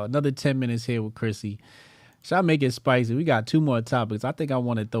about another 10 minutes here with Chrissie. Should I make it spicy? We got 2 more topics. I think I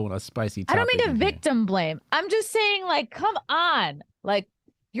want to throw in a spicy topic. I don't mean to victim blame. I'm just saying, like, come on. Like,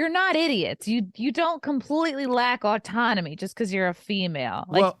 you're not idiots. You don't completely lack autonomy just because you're a female.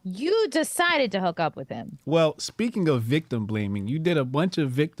 Like, you decided to hook up with him. Well, speaking of victim blaming, you did a bunch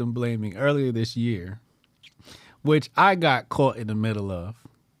of victim blaming earlier this year, which I got caught in the middle of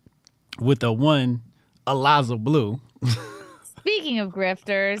with the one Eliza Blue. Speaking of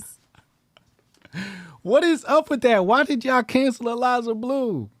grifters. What is up with that? Why did y'all cancel Eliza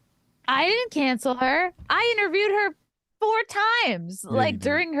Blue? I didn't cancel her. I interviewed her 4 times. Yeah, like,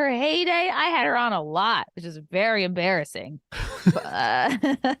 during her heyday, I had her on a lot, which is very embarrassing. I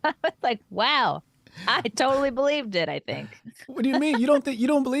was like, wow, I totally believed it, I think. What do you mean? You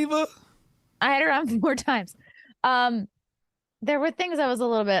don't believe her? I had her on 4 times. There were things I was a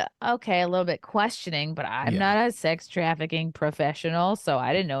little bit questioning, but I'm not a sex trafficking professional, so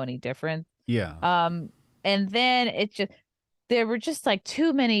I didn't know any different. Yeah. And then there were just like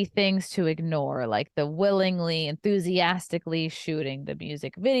too many things to ignore, like the willingly, enthusiastically shooting the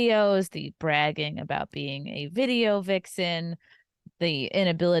music videos, the bragging about being a video vixen, the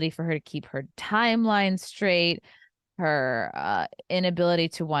inability for her to keep her timeline straight, her inability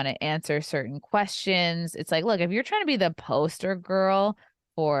to want to answer certain questions. It's like, look, if you're trying to be the poster girl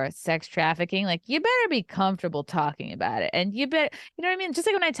for sex trafficking, like, you better be comfortable talking about it. And you better, you know what I mean? Just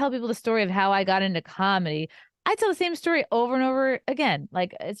like when I tell people the story of how I got into comedy, I tell the same story over and over again.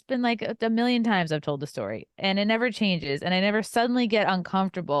 Like, it's been like a million times I've told the story and it never changes. And I never suddenly get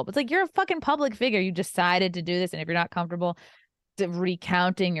uncomfortable. It's like, you're a fucking public figure. You decided to do this. And if you're not comfortable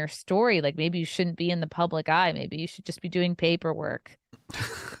recounting your story, like, maybe you shouldn't be in the public eye. Maybe you should just be doing paperwork.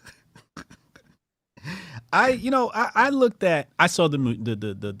 I saw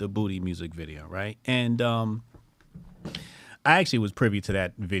the booty music video, right? And I actually was privy to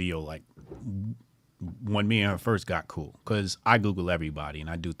that video like when me and her first got cool, because I Google everybody and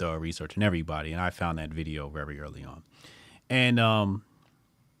I do thorough research on everybody, and I found that video very early on. And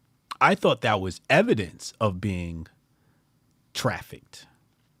I thought that was evidence of being trafficked.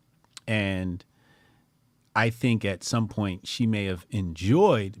 And I think at some point she may have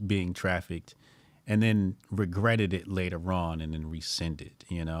enjoyed being trafficked and then regretted it later on and then rescinded,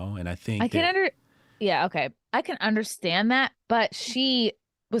 And I think I can understand that, but she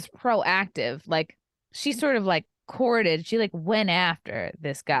was proactive. Like, she sort of like courted, she like went after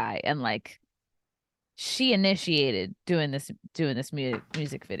this guy and like she initiated doing this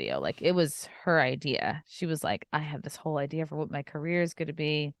music video. Like, it was her idea. She was like, I have this whole idea for what my career is going to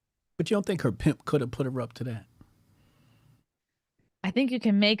be. But you don't think her pimp could have put her up to that? I think you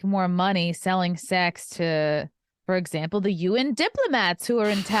can make more money selling sex to, for example, the UN diplomats who are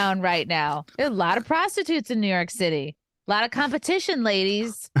in town right now. There's a lot of prostitutes in New York City. A lot of competition,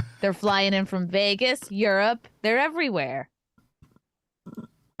 ladies. They're flying in from Vegas, Europe. They're everywhere.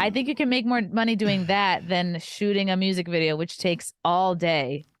 I think you can make more money doing that than shooting a music video, which takes all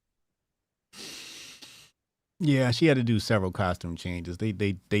day. Yeah, she had to do several costume changes. They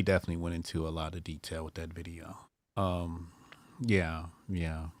definitely went into a lot of detail with that video. Yeah.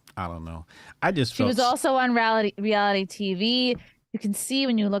 I don't know. I just She was also on reality TV. You can see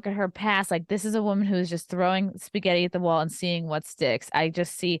when you look at her past, like this is a woman who's just throwing spaghetti at the wall and seeing what sticks. I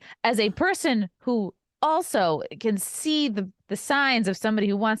just see, as a person who also can see the signs of somebody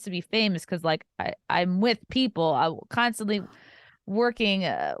who wants to be famous, because like I'm with people, I'm constantly working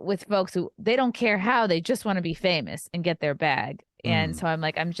with folks who they don't care how, they just want to be famous and get their bag. And so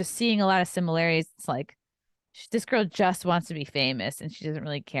I'm just seeing a lot of similarities. It's like this girl just wants to be famous and she doesn't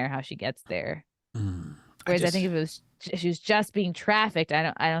really care how she gets there. Whereas I think if she was just being trafficked,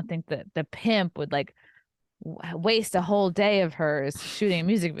 I don't think that the pimp would like waste a whole day of hers shooting a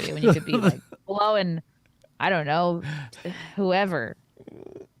music video when you could be like blowing, I don't know, whoever.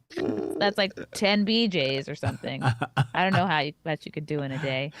 That's like 10 BJs or something. I don't know how much you could do in a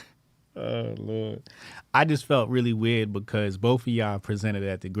day. Oh, Lord. I just felt really weird because both of y'all presented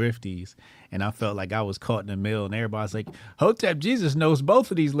at the Grifties, and I felt like I was caught in the middle, and everybody's like, Hotep Jesus knows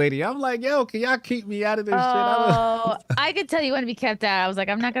both of these ladies. I'm like, yo, can y'all keep me out of this shit? I could tell you want to be kept out. I was like,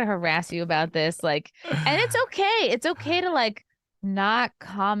 I'm not going to harass you about this. Like, and it's okay. It's okay to like not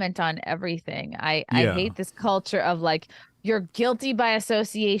comment on everything. I hate this culture of like, you're guilty by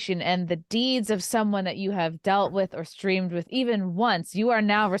association, and the deeds of someone that you have dealt with or streamed with even once, you are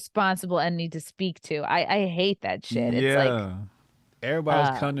now responsible and need to speak to. I hate that shit. It's like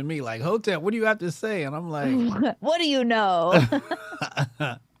everybody's coming to me like, Hotep, what do you have to say? And I'm like, what do you know?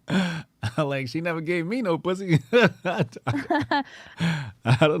 Like, she never gave me no pussy. I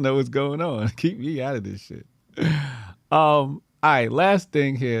don't know what's going on. Keep me out of this shit. All right, last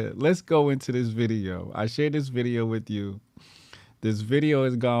thing here. Let's go into this video. I shared this video with you. This video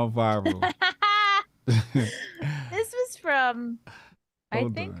has gone viral. This was from, I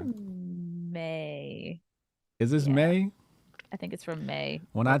think, May. Is this May? I think it's from May.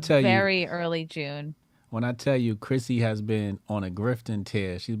 When I tell you, very early June. When I tell you, Chrissie has been on a Grift and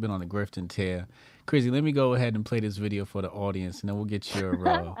tear. She's been on a Grift and tear. Chrissie, let me go ahead and play this video for the audience, and then we'll get your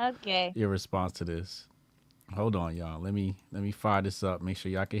your response to this. Hold on, y'all. Let me fire this up. Make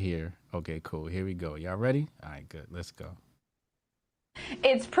sure y'all can hear. Okay, cool. Here we go. Y'all ready? All right, good. Let's go.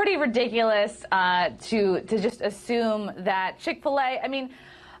 It's pretty ridiculous to just assume that Chick-fil-A, I mean,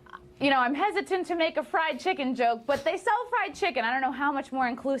 you know, I'm hesitant to make a fried chicken joke, but they sell fried chicken. I don't know how much more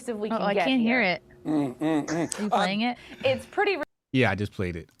inclusive we can get. I can't hear it. Are you playing it? It's pretty. Yeah, I just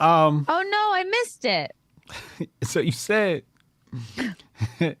played it. Oh no, I missed it. So you said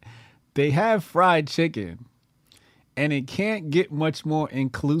they have fried chicken, and it can't get much more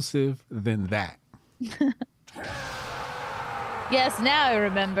inclusive than that. Yes, now I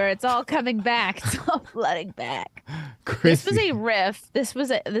remember. It's all coming back. It's all flooding back. Chrissie. This was a riff.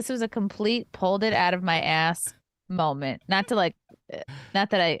 This was a complete pulled it out of my ass moment. Not that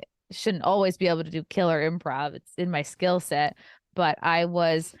I shouldn't always be able to do killer improv. It's in my skill set, but I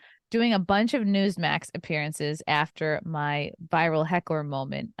was doing a bunch of Newsmax appearances after my viral heckler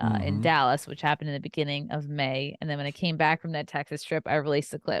moment in Dallas, which happened in the beginning of May. And then when I came back from that Texas trip, I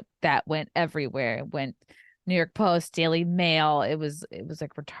released the clip that went everywhere. It went New York Post, Daily Mail. It was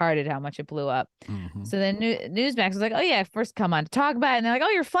like retarded how much it blew up. So then Newsmax was like, oh yeah, first come on to talk about it. And they're like,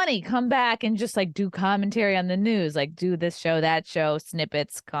 oh, you're funny. Come back and just like do commentary on the news, like do this show, that show,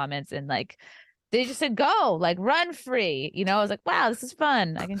 snippets, comments, and like they just said, go, like run free. You know, I was like, wow, this is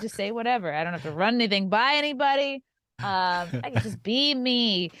fun. I can just say whatever. I don't have to run anything by anybody. I can just be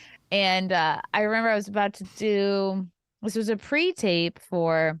me. And I remember I was about to do, this was a pre-tape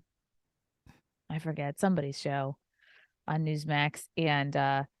for, I forget, somebody's show on Newsmax, and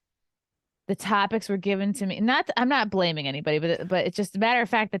the topics were given to me. I'm not blaming anybody, but it's just a matter of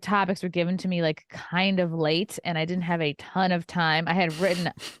fact, the topics were given to me like kind of late, and I didn't have a ton of time. I had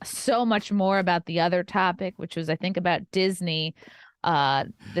written so much more about the other topic, which was I think about Disney.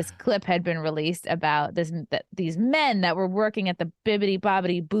 This clip had been released about these men that were working at the bibbity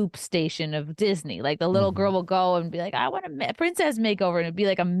bobbity boop station of Disney. Like the little girl will go and be like, I want a princess makeover, and it'd be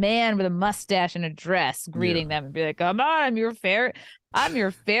like a man with a mustache and a dress greeting them and be like, come on, I'm your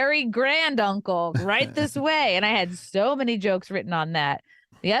fairy grand uncle right this way. And I had so many jokes written on that.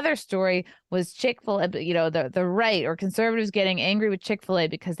 The other story was Chick-fil-A, you know, the right or conservatives getting angry with Chick-fil-A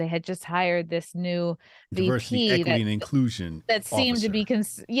because they had just hired this new Diversity, VP equity, and inclusion that seemed officer. to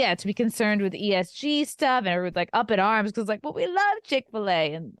be to be concerned with ESG stuff, and everyone's like up in arms because like, well, we love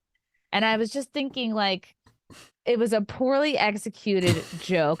Chick-fil-A, and I was just thinking like, It was a poorly executed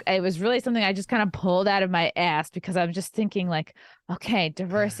joke. It was really something I just kind of pulled out of my ass because I'm just thinking like, okay,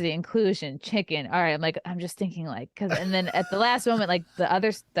 diversity, inclusion, chicken. All right, I'm just thinking like, and then at the last moment, like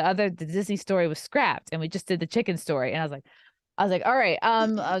the Disney story was scrapped, and we just did the chicken story, and I was like, all right,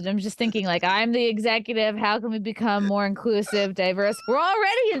 I'm just thinking like, I'm the executive. How can we become more inclusive, diverse? We're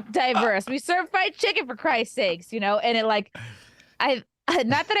already diverse. We serve fried chicken for Christ's sakes, and it like,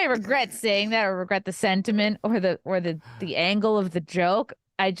 not that I regret saying that or regret the sentiment or the angle of the joke.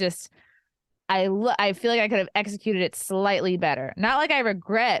 I feel like I could have executed it slightly better. Not like I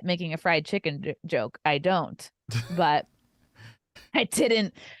regret making a fried chicken joke. I don't, but I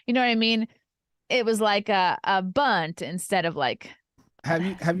didn't. You know what I mean? It was like a bunt instead of like. Has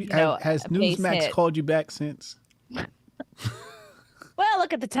Newsmax called you back since? Well,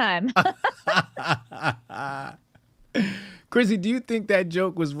 look at the time. Chrissie, do you think that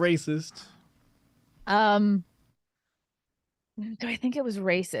joke was racist? Do I think it was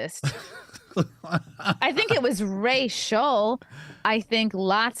racist? I think it was racial. I think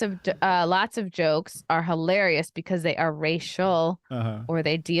lots of jokes are hilarious because they are racial or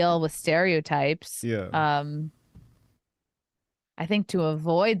they deal with stereotypes. Yeah. I think to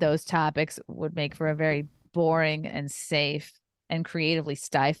avoid those topics would make for a very boring and safe and creatively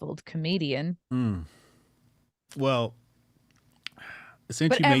stifled comedian. Well,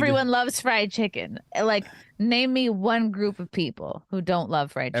 but everyone loves fried chicken. Like, name me one group of people who don't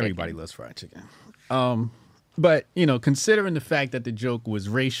love fried chicken. Everybody loves fried chicken. But, considering the fact that the joke was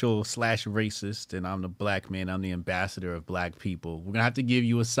racial/racist, and I'm the black man, I'm the ambassador of black people, we're going to have to give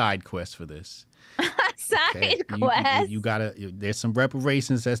you a side quest for this. Side quest? You gotta, there's some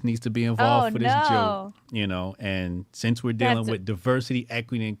reparations that needs to be involved for this joke, and since we're dealing with diversity,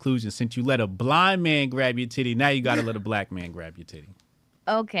 equity, and inclusion, since you let a blind man grab your titty, now you got to let a black man grab your titty.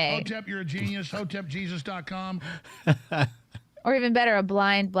 Okay. Hotep, you're a genius. HotepJesus.com. Or even better, a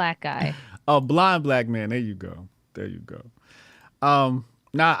blind black guy. A blind black man. There you go. Now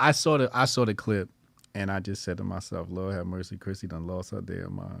I saw the clip, and I just said to myself, Lord have mercy, Chrissie done lost her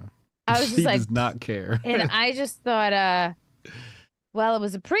damn mind. I was just she does not care. And I just thought, well, it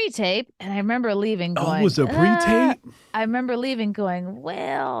was a pre-tape, and I remember leaving going, it was a pre-tape? I remember leaving going,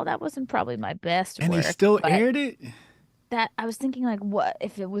 well, that wasn't probably my best work. And they still aired it? That I was thinking, like, what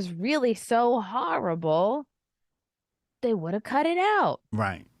if it was really so horrible, they would have cut it out.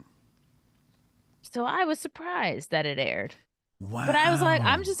 Right. So I was surprised that it aired. Wow. But I was like,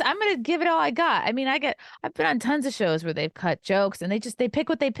 I'm going to give it all I got. I mean, I've been on tons of shows where they've cut jokes and they pick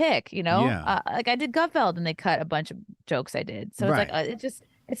what they pick, Yeah. Like I did Gutfeld and they cut a bunch of jokes I did. So Right. it's like,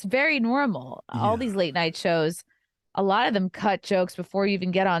 it's very normal. Yeah. All these late night shows, a lot of them cut jokes before you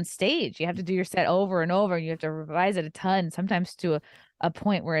even get on stage. You have to do your set over and over. And you have to revise it a ton, sometimes to a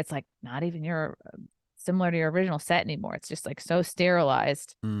point where it's like not even similar to your original set anymore. It's just like so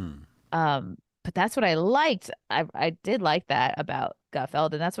sterilized. But that's what I liked. I did like that about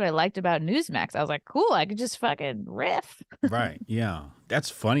Gutfeld, and that's what I liked about Newsmax. I was like, cool, I could just fucking riff. Right, yeah. That's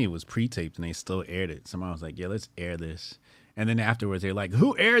funny. It was pre-taped, and they still aired it. Somebody was like, yeah, let's air this. And then afterwards, they're like,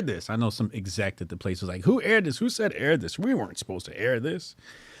 who aired this? I know some exec at the place was like, who aired this? Who said air this? We weren't supposed to air this.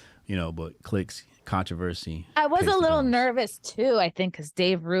 But clicks, controversy. I was a little nervous, too, I think, because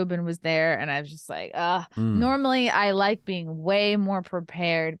Dave Rubin was there, and I was just like, normally I like being way more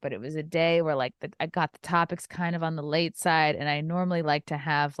prepared, but it was a day where, like, I got the topics kind of on the late side, and I normally like to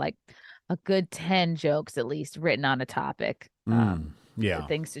have, like, a good 10 jokes at least written on a topic.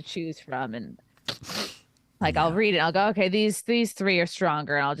 Things to choose from, and like I'll read it, I'll go, okay, these three are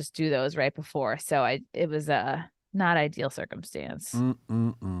stronger, and I'll just do those right before. So it was not ideal circumstance.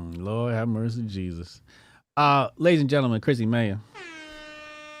 Lord have mercy, Jesus. Ladies and gentlemen, Chrissie Mayr.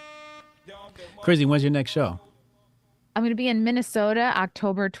 Chrissie, when's your next show? I'm going to be in Minnesota,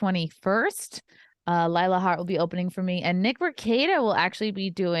 October 21st. Lila Hart will be opening for me, and Nick Rekieta will actually be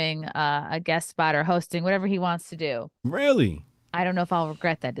doing a guest spot or hosting, whatever he wants to do. Really? I don't know if I'll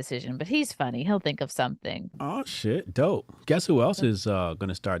regret that decision, but he's funny. He'll think of something. Oh, shit. Dope. Guess who else is going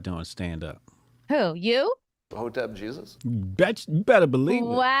to start doing stand-up? Who? You? Hotep Jesus? You better believe it.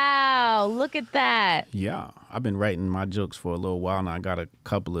 Wow, look at that. Yeah, I've been writing my jokes for a little while now. I got a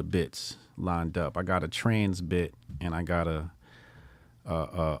couple of bits lined up. I got a trans bit, and I got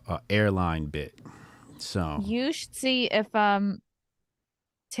a airline bit. So you should see if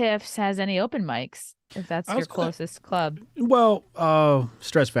Tiff's has any open mics, if that's your closest club. Well,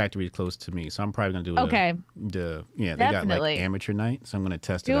 Stress Factory is close to me, so I'm probably gonna do they got like amateur night, so I'm gonna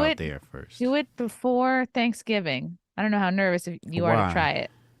test it out there first. Do it before Thanksgiving. I don't know how nervous you are to try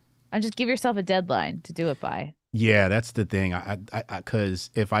it. Just give yourself a deadline to do it by. Yeah, that's the thing.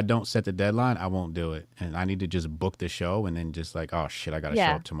 Because if I don't set the deadline, I won't do it, and I need to just book the show, and then just like, oh shit, I got to show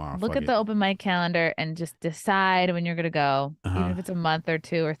Yeah. up tomorrow. Look Fuck at it. the open mic calendar and just decide when you're going to go, even if it's a month or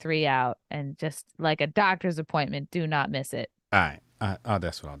 2 or 3 out, and just like a doctor's appointment, do not miss it. All right.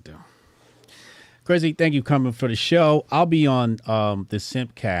 That's what I'll do. Chrissie, thank you for coming for the show. I'll be on the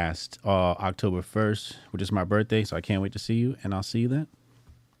Simpcast October 1st, which is my birthday, so I can't wait to see you, and I'll see you then.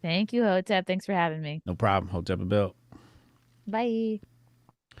 Thank you, Hotep. Thanks for having me. No problem. Hotep and Bill. Bye.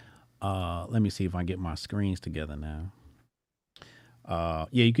 Let me see if I can get my screens together now.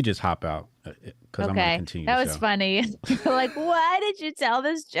 Yeah, you could just hop out because I'm going to continue that the was show. funny. You're like, why did you tell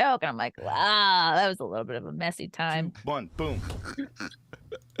this joke? And I'm like, wow, that was a little bit of a messy time. 1, boom.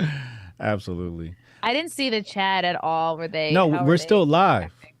 Absolutely. I didn't see the chat at all. Were they? No, we're still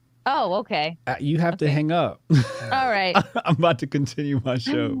live. Oh, okay. You have to hang up. All right. I'm about to continue my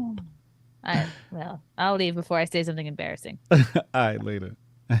show. Well, I'll leave before I say something embarrassing. All right, later.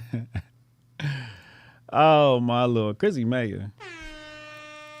 Oh, my Lord. Chrissie Mayr.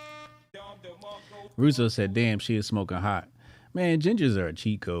 Russo said, damn, she is smoking hot. Man, gingers are a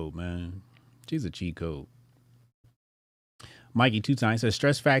cheat code, man. She's a cheat code. Mikey 2 times says,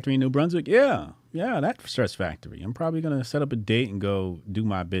 Stress Factory in New Brunswick. Yeah, that Stress Factory. I'm probably going to set up a date and go do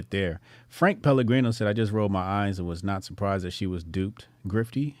my bit there. Frank Pellegrino said, I just rolled my eyes and was not surprised that she was duped.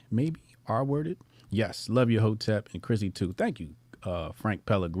 Grifty, maybe? R-worded? Yes, love you, Hotep, and Chrissie too. Thank you, Frank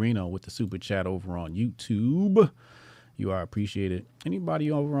Pellegrino, with the super chat over on YouTube. You are appreciated. Anybody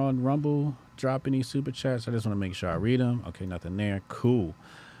over on Rumble drop any super chats? I just want to make sure I read them. Okay, nothing there. Cool.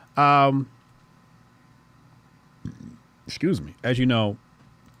 Excuse me. As you know,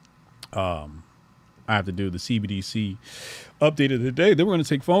 I have to do the CBDC update of the day. Then we're going to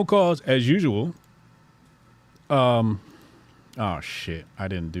take phone calls as usual. Oh shit! I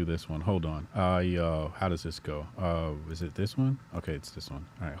didn't do this one. Hold on. How does this go? Is it this one? Okay, it's this one.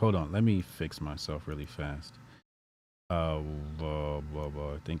 All right, hold on. Let me fix myself really fast. I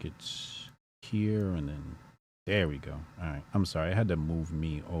think it's here and then there we go. All right. I'm sorry. I had to move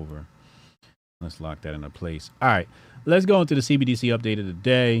me over. Let's lock that into place. All right. Let's go into the CBDC update of the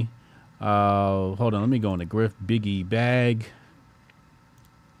day. Hold on. Let me go into Grift Biggie Bag.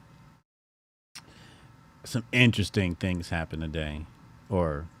 Some interesting things happened today,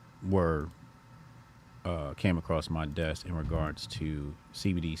 or came across my desk in regards to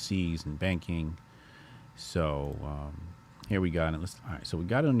CBDCs and banking. So here we got it. All right, so we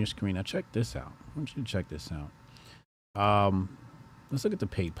got it on your screen. Now check this out. I want you to check this out. Let's look at the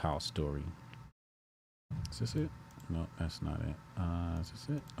PayPal story. Is this it? No, that's not it. Is this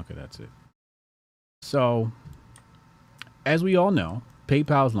it? Okay, that's it. So, as we all know,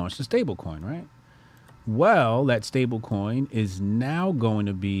 PayPal's launched a stablecoin, right? Well, that stablecoin is now going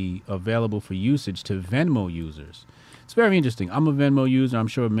to be available for usage to Venmo users. It's very interesting. I'm a Venmo user. I'm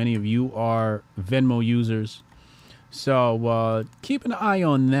sure many of you are Venmo users. So keep an eye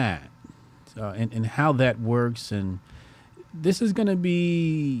on that and how that works. And this is going to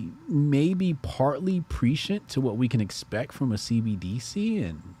be maybe partly prescient to what we can expect from a CBDC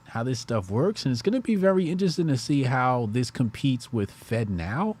and how this stuff works. And it's going to be very interesting to see how this competes with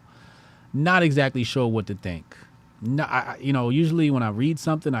FedNow. Not exactly sure what to think. No, usually when I read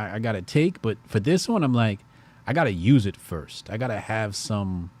something, I got to take. But for this one, I'm like, I got to use it first. I got to have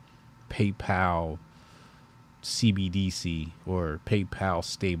some PayPal CBDC or PayPal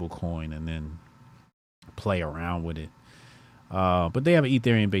stablecoin and then play around with it. But they have an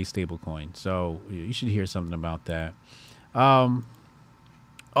Ethereum-based stablecoin, so you should hear something about that.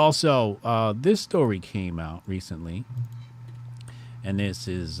 Also, this story came out recently, and this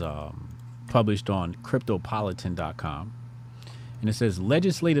is published on cryptopolitan.com. And it says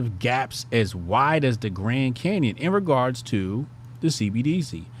legislative gaps as wide as the Grand Canyon in regards to the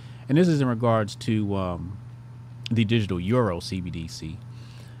CBDC. And this is in regards to the digital euro CBDC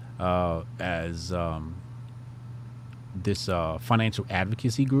as this financial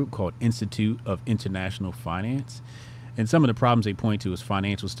advocacy group called Institute of International Finance. And some of the problems they point to is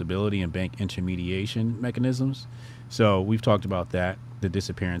financial stability and bank intermediation mechanisms. So we've talked about that, the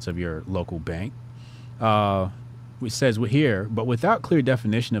disappearance of your local bank. It says here, but without clear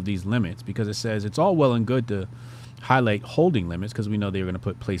definition of these limits, because it says it's all well and good to highlight holding limits, because we know they're going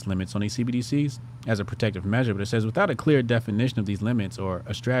to place limits on these CBDCs as a protective measure. But it says without a clear definition of these limits or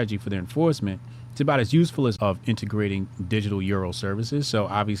a strategy for their enforcement, it's about as useful as of integrating digital euro services. So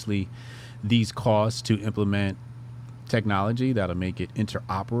obviously these costs to implement technology that'll make it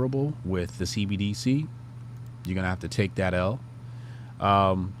interoperable with the CBDC, you're going to have to take that L.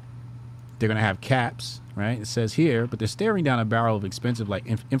 They're going to have caps, right? It says here, but they're staring down a barrel of expensive like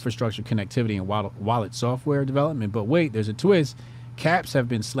infrastructure connectivity and wallet software development. But wait, there's a twist. Caps have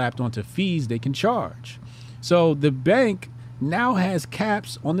been slapped onto fees they can charge. So the bank now has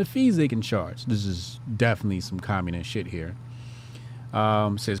caps on the fees they can charge. This is definitely some communist shit here.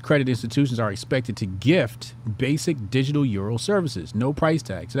 Says credit institutions are expected to gift basic digital euro services, no price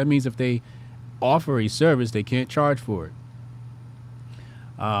tag. So that means if they offer a service, they can't charge for it.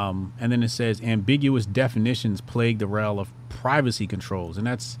 And then it says ambiguous definitions plague the realm of privacy controls. And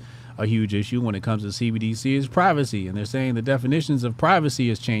that's a huge issue when it comes to CBDC is privacy. And they're saying the definitions of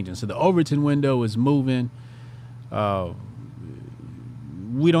privacy is changing. So the Overton window is moving.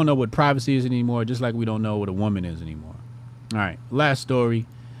 We don't know what privacy is anymore, just like we don't know what a woman is anymore. All right, last story.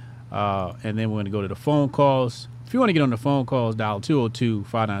 And then we're going to go to the phone calls. If you want to get on the phone calls, dial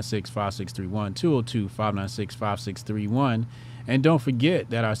 202-596-5631, 202-596-5631. And don't forget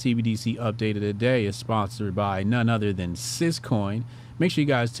that our CBDC update of the day is sponsored by none other than Syscoin. Make sure you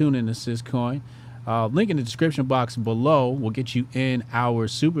guys tune in to Syscoin. Link in the description box below will get you in our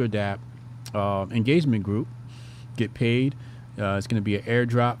Super DApp engagement group. Get paid. It's going to be an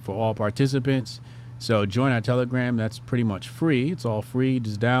airdrop for all participants. So join our Telegram. That's pretty much free. It's all free.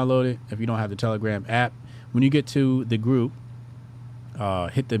 Just download it if you don't have the Telegram app. When you get to the group,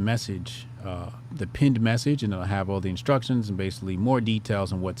 hit the message, the pinned message, and it'll have all the instructions and basically more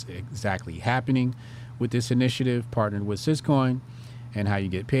details on what's exactly happening with this initiative partnered with Syscoin and how you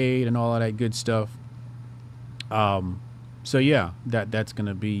get paid and all of that good stuff. So yeah, that's going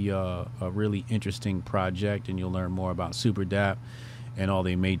to be a really interesting project, and you'll learn more about Super DApp and all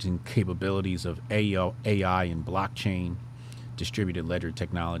the amazing capabilities of AI and blockchain distributed ledger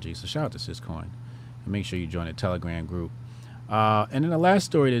technology. So shout out to Syscoin, and make sure you join the Telegram group. And then the last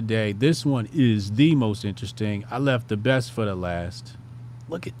story today, this one is the most interesting. I left the best for the last.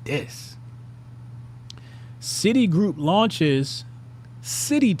 Look at this. Citigroup launches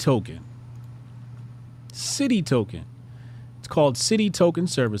Citi Token. Citi Token. It's called Citi Token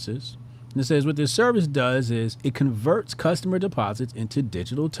Services. And it says what this service does is it converts customer deposits into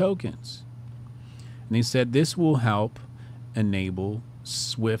digital tokens. And they said this will help enable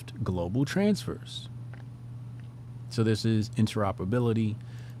swift global transfers. So this is interoperability.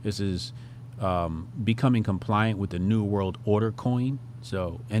 This is becoming compliant with the New World Order coin.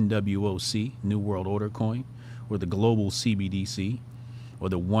 So NWOC, New World Order coin, or the global CBDC, or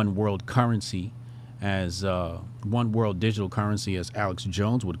the one world currency, as one world digital currency, as Alex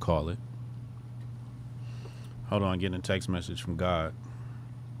Jones would call it. Hold on, getting a text message from God.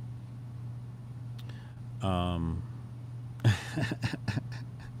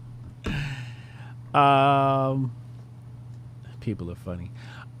 People are funny.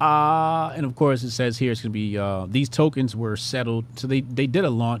 And of course, it says here it's going to be these tokens were settled. So they did a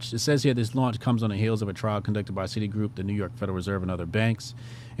launch. It says here this launch comes on the heels of a trial conducted by Citigroup, the New York Federal Reserve, and other banks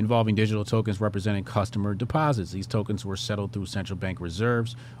involving digital tokens representing customer deposits. These tokens were settled through central bank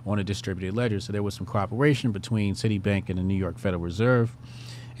reserves on a distributed ledger. So there was some cooperation between Citibank and the New York Federal Reserve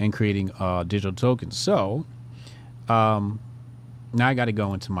in creating digital tokens. So now I got to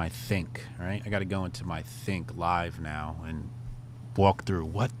go into my think, right? I got to go into my think live now and walk through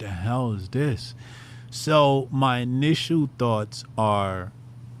what the hell is this. So my initial thoughts are,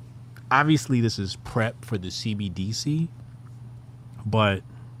 obviously this is prep for the CBDC, but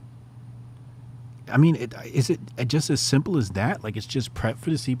I mean, is it just as simple as that? Like, it's just prep for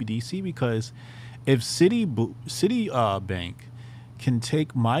the CBDC? Because if Citibank can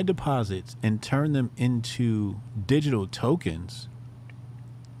take my deposits and turn them into digital tokens,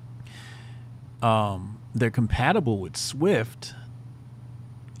 they're compatible with Swift.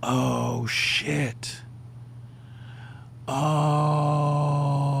 Oh, shit. Oh,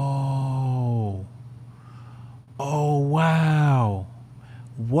 wow.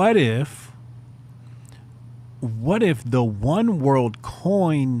 What if the one world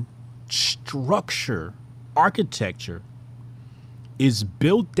coin structure, architecture is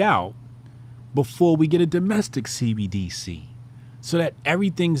built out before we get a domestic CBDC, so that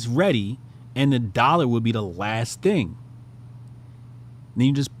everything's ready and the dollar will be the last thing?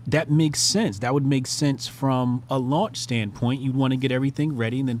 Then that makes sense. That would make sense from a launch standpoint. You'd want to get everything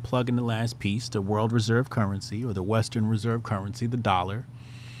ready and then plug in the last piece, the world reserve currency or the Western reserve currency, the dollar.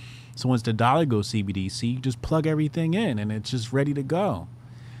 So once the dollar goes CBDC, you just plug everything in and it's just ready to go.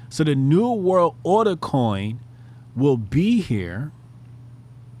 So the New World Order coin will be here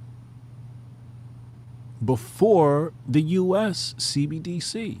before the US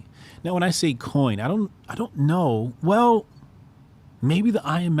CBDC. Now, when I say coin, I don't know. Well, maybe the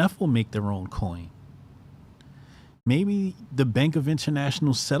IMF will make their own coin. Maybe the Bank of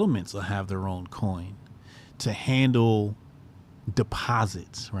International Settlements will have their own coin to handle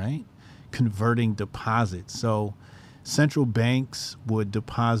deposits, right? Converting deposits. So central banks would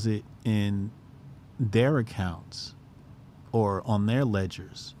deposit in their accounts or on their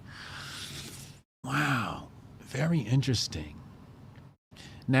ledgers. Wow, very interesting.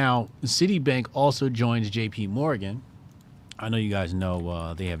 Now, Citibank also joins JP Morgan. I know you guys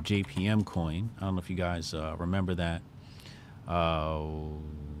know they have JPM coin. I don't know if you guys remember that.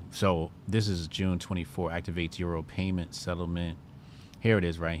 So this is June 24, activates Euro payment settlement. Here it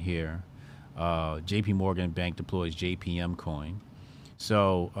is right here. JP Morgan Bank deploys JPM coin.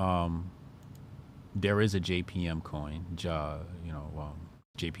 So there is a JPM coin,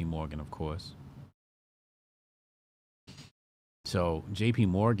 JP Morgan, of course. So JP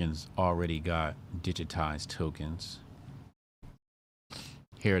Morgan's already got digitized tokens.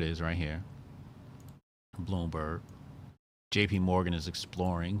 Here it is right here. Bloomberg. JP Morgan is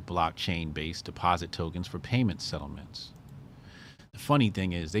exploring blockchain-based deposit tokens for payment settlements. The funny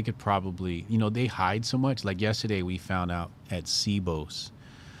thing is they could probably, they hide so much. Like yesterday we found out at CBOS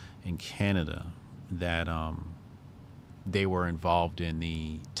in Canada that they were involved in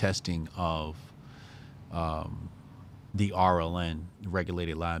the testing of the RLN,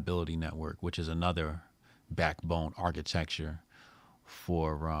 Regulated Liability Network, which is another backbone architecture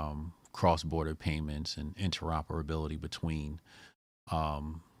for cross-border payments and interoperability between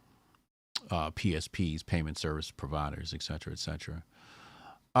PSPs, payment service providers, et cetera, et cetera.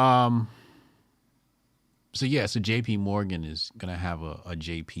 So JP Morgan is going to have a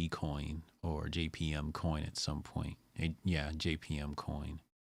JP coin or JPM coin at some point. JPM coin.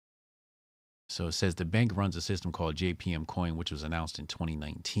 So it says the bank runs a system called JPM coin, which was announced in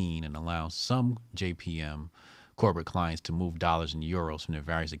 2019 and allows some JPM corporate clients to move dollars and euros from their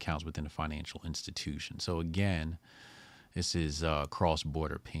various accounts within a financial institution. So again, this is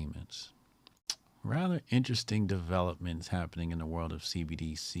cross-border payments. Rather interesting developments happening in the world of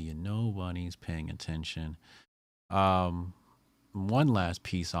CBDC, and nobody's paying attention. One last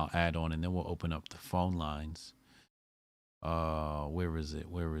piece I'll add on, and then we'll open up the phone lines. Where is it?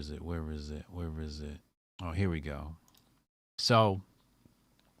 Oh, here we go. So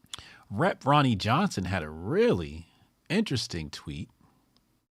Rep. Ronnie Johnson had a really interesting tweet.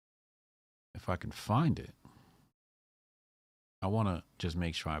 If I can find it. I want to just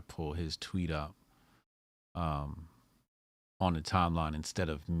make sure I pull his tweet up on the timeline instead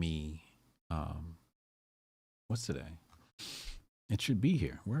of me. What's today? It should be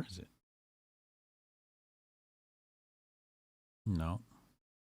here. Where is it? No,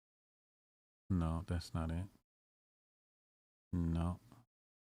 that's not it. No.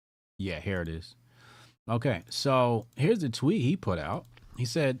 Yeah, here it is. Okay, so here's the tweet he put out. He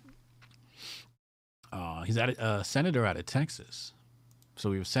said he's a senator out of Texas. So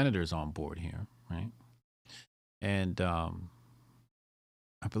we have senators on board here, right? And I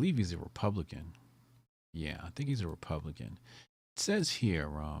believe he's a Republican. Yeah, I think he's a Republican. It says here,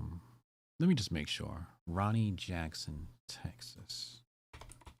 let me just make sure. Ronnie Jackson, Texas.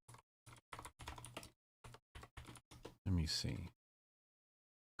 Let me see.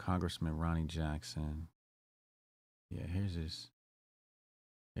 Congressman Ronnie Jackson. Yeah, here's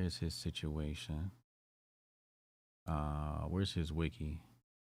his situation. Where's his wiki?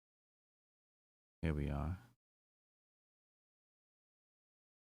 Here we are.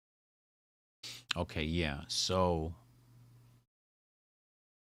 Okay, yeah. So,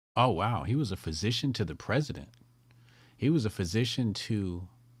 oh wow, he was a physician to the president. He was a physician to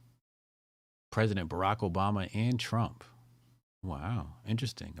President Barack Obama and Trump. Wow,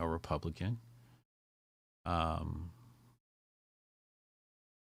 interesting. A Republican.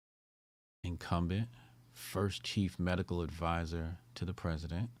 Incumbent, first chief medical advisor to the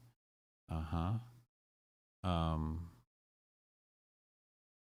president.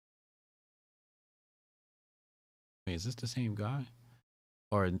 Wait, is this the same guy?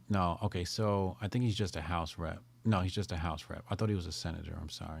 Or no? Okay, so I think he's just a House rep. No, he's just a House rep. I thought he was a senator. I'm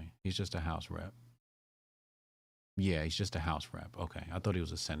sorry. He's just a House rep. Yeah, he's just a House rep. Okay, I thought he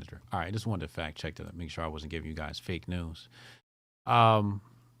was a senator. All right, I just wanted to fact check that, make sure I wasn't giving you guys fake news.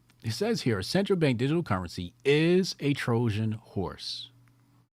 It says here, central bank digital currency is a Trojan horse.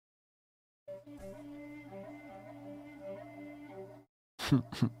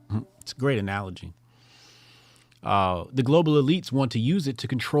 It's a great analogy. The global elites want to use it to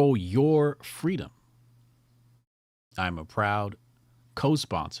control your freedom. I'm a proud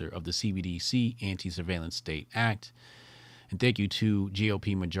co-sponsor of the CBDC Anti-Surveillance State Act. And thank you to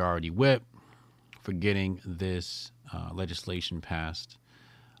GOP Majority Whip for getting this legislation passed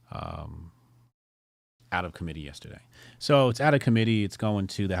out of committee yesterday. So it's out of committee. It's going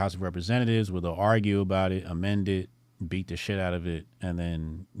to the House of Representatives where they'll argue about it, amend it, beat the shit out of it, and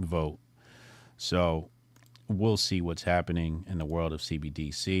then vote. So we'll see what's happening in the world of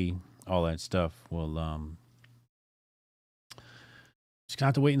CBDC, all that stuff. We'll just gonna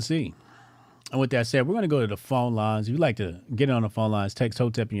have to wait and see. And with that said, we're going to go to the phone lines. If you'd like to get on the phone lines, text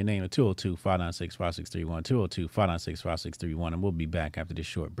HOTEP in your name at 202-596-5631, 202-596-5631, and we'll be back after this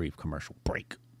short, brief commercial break.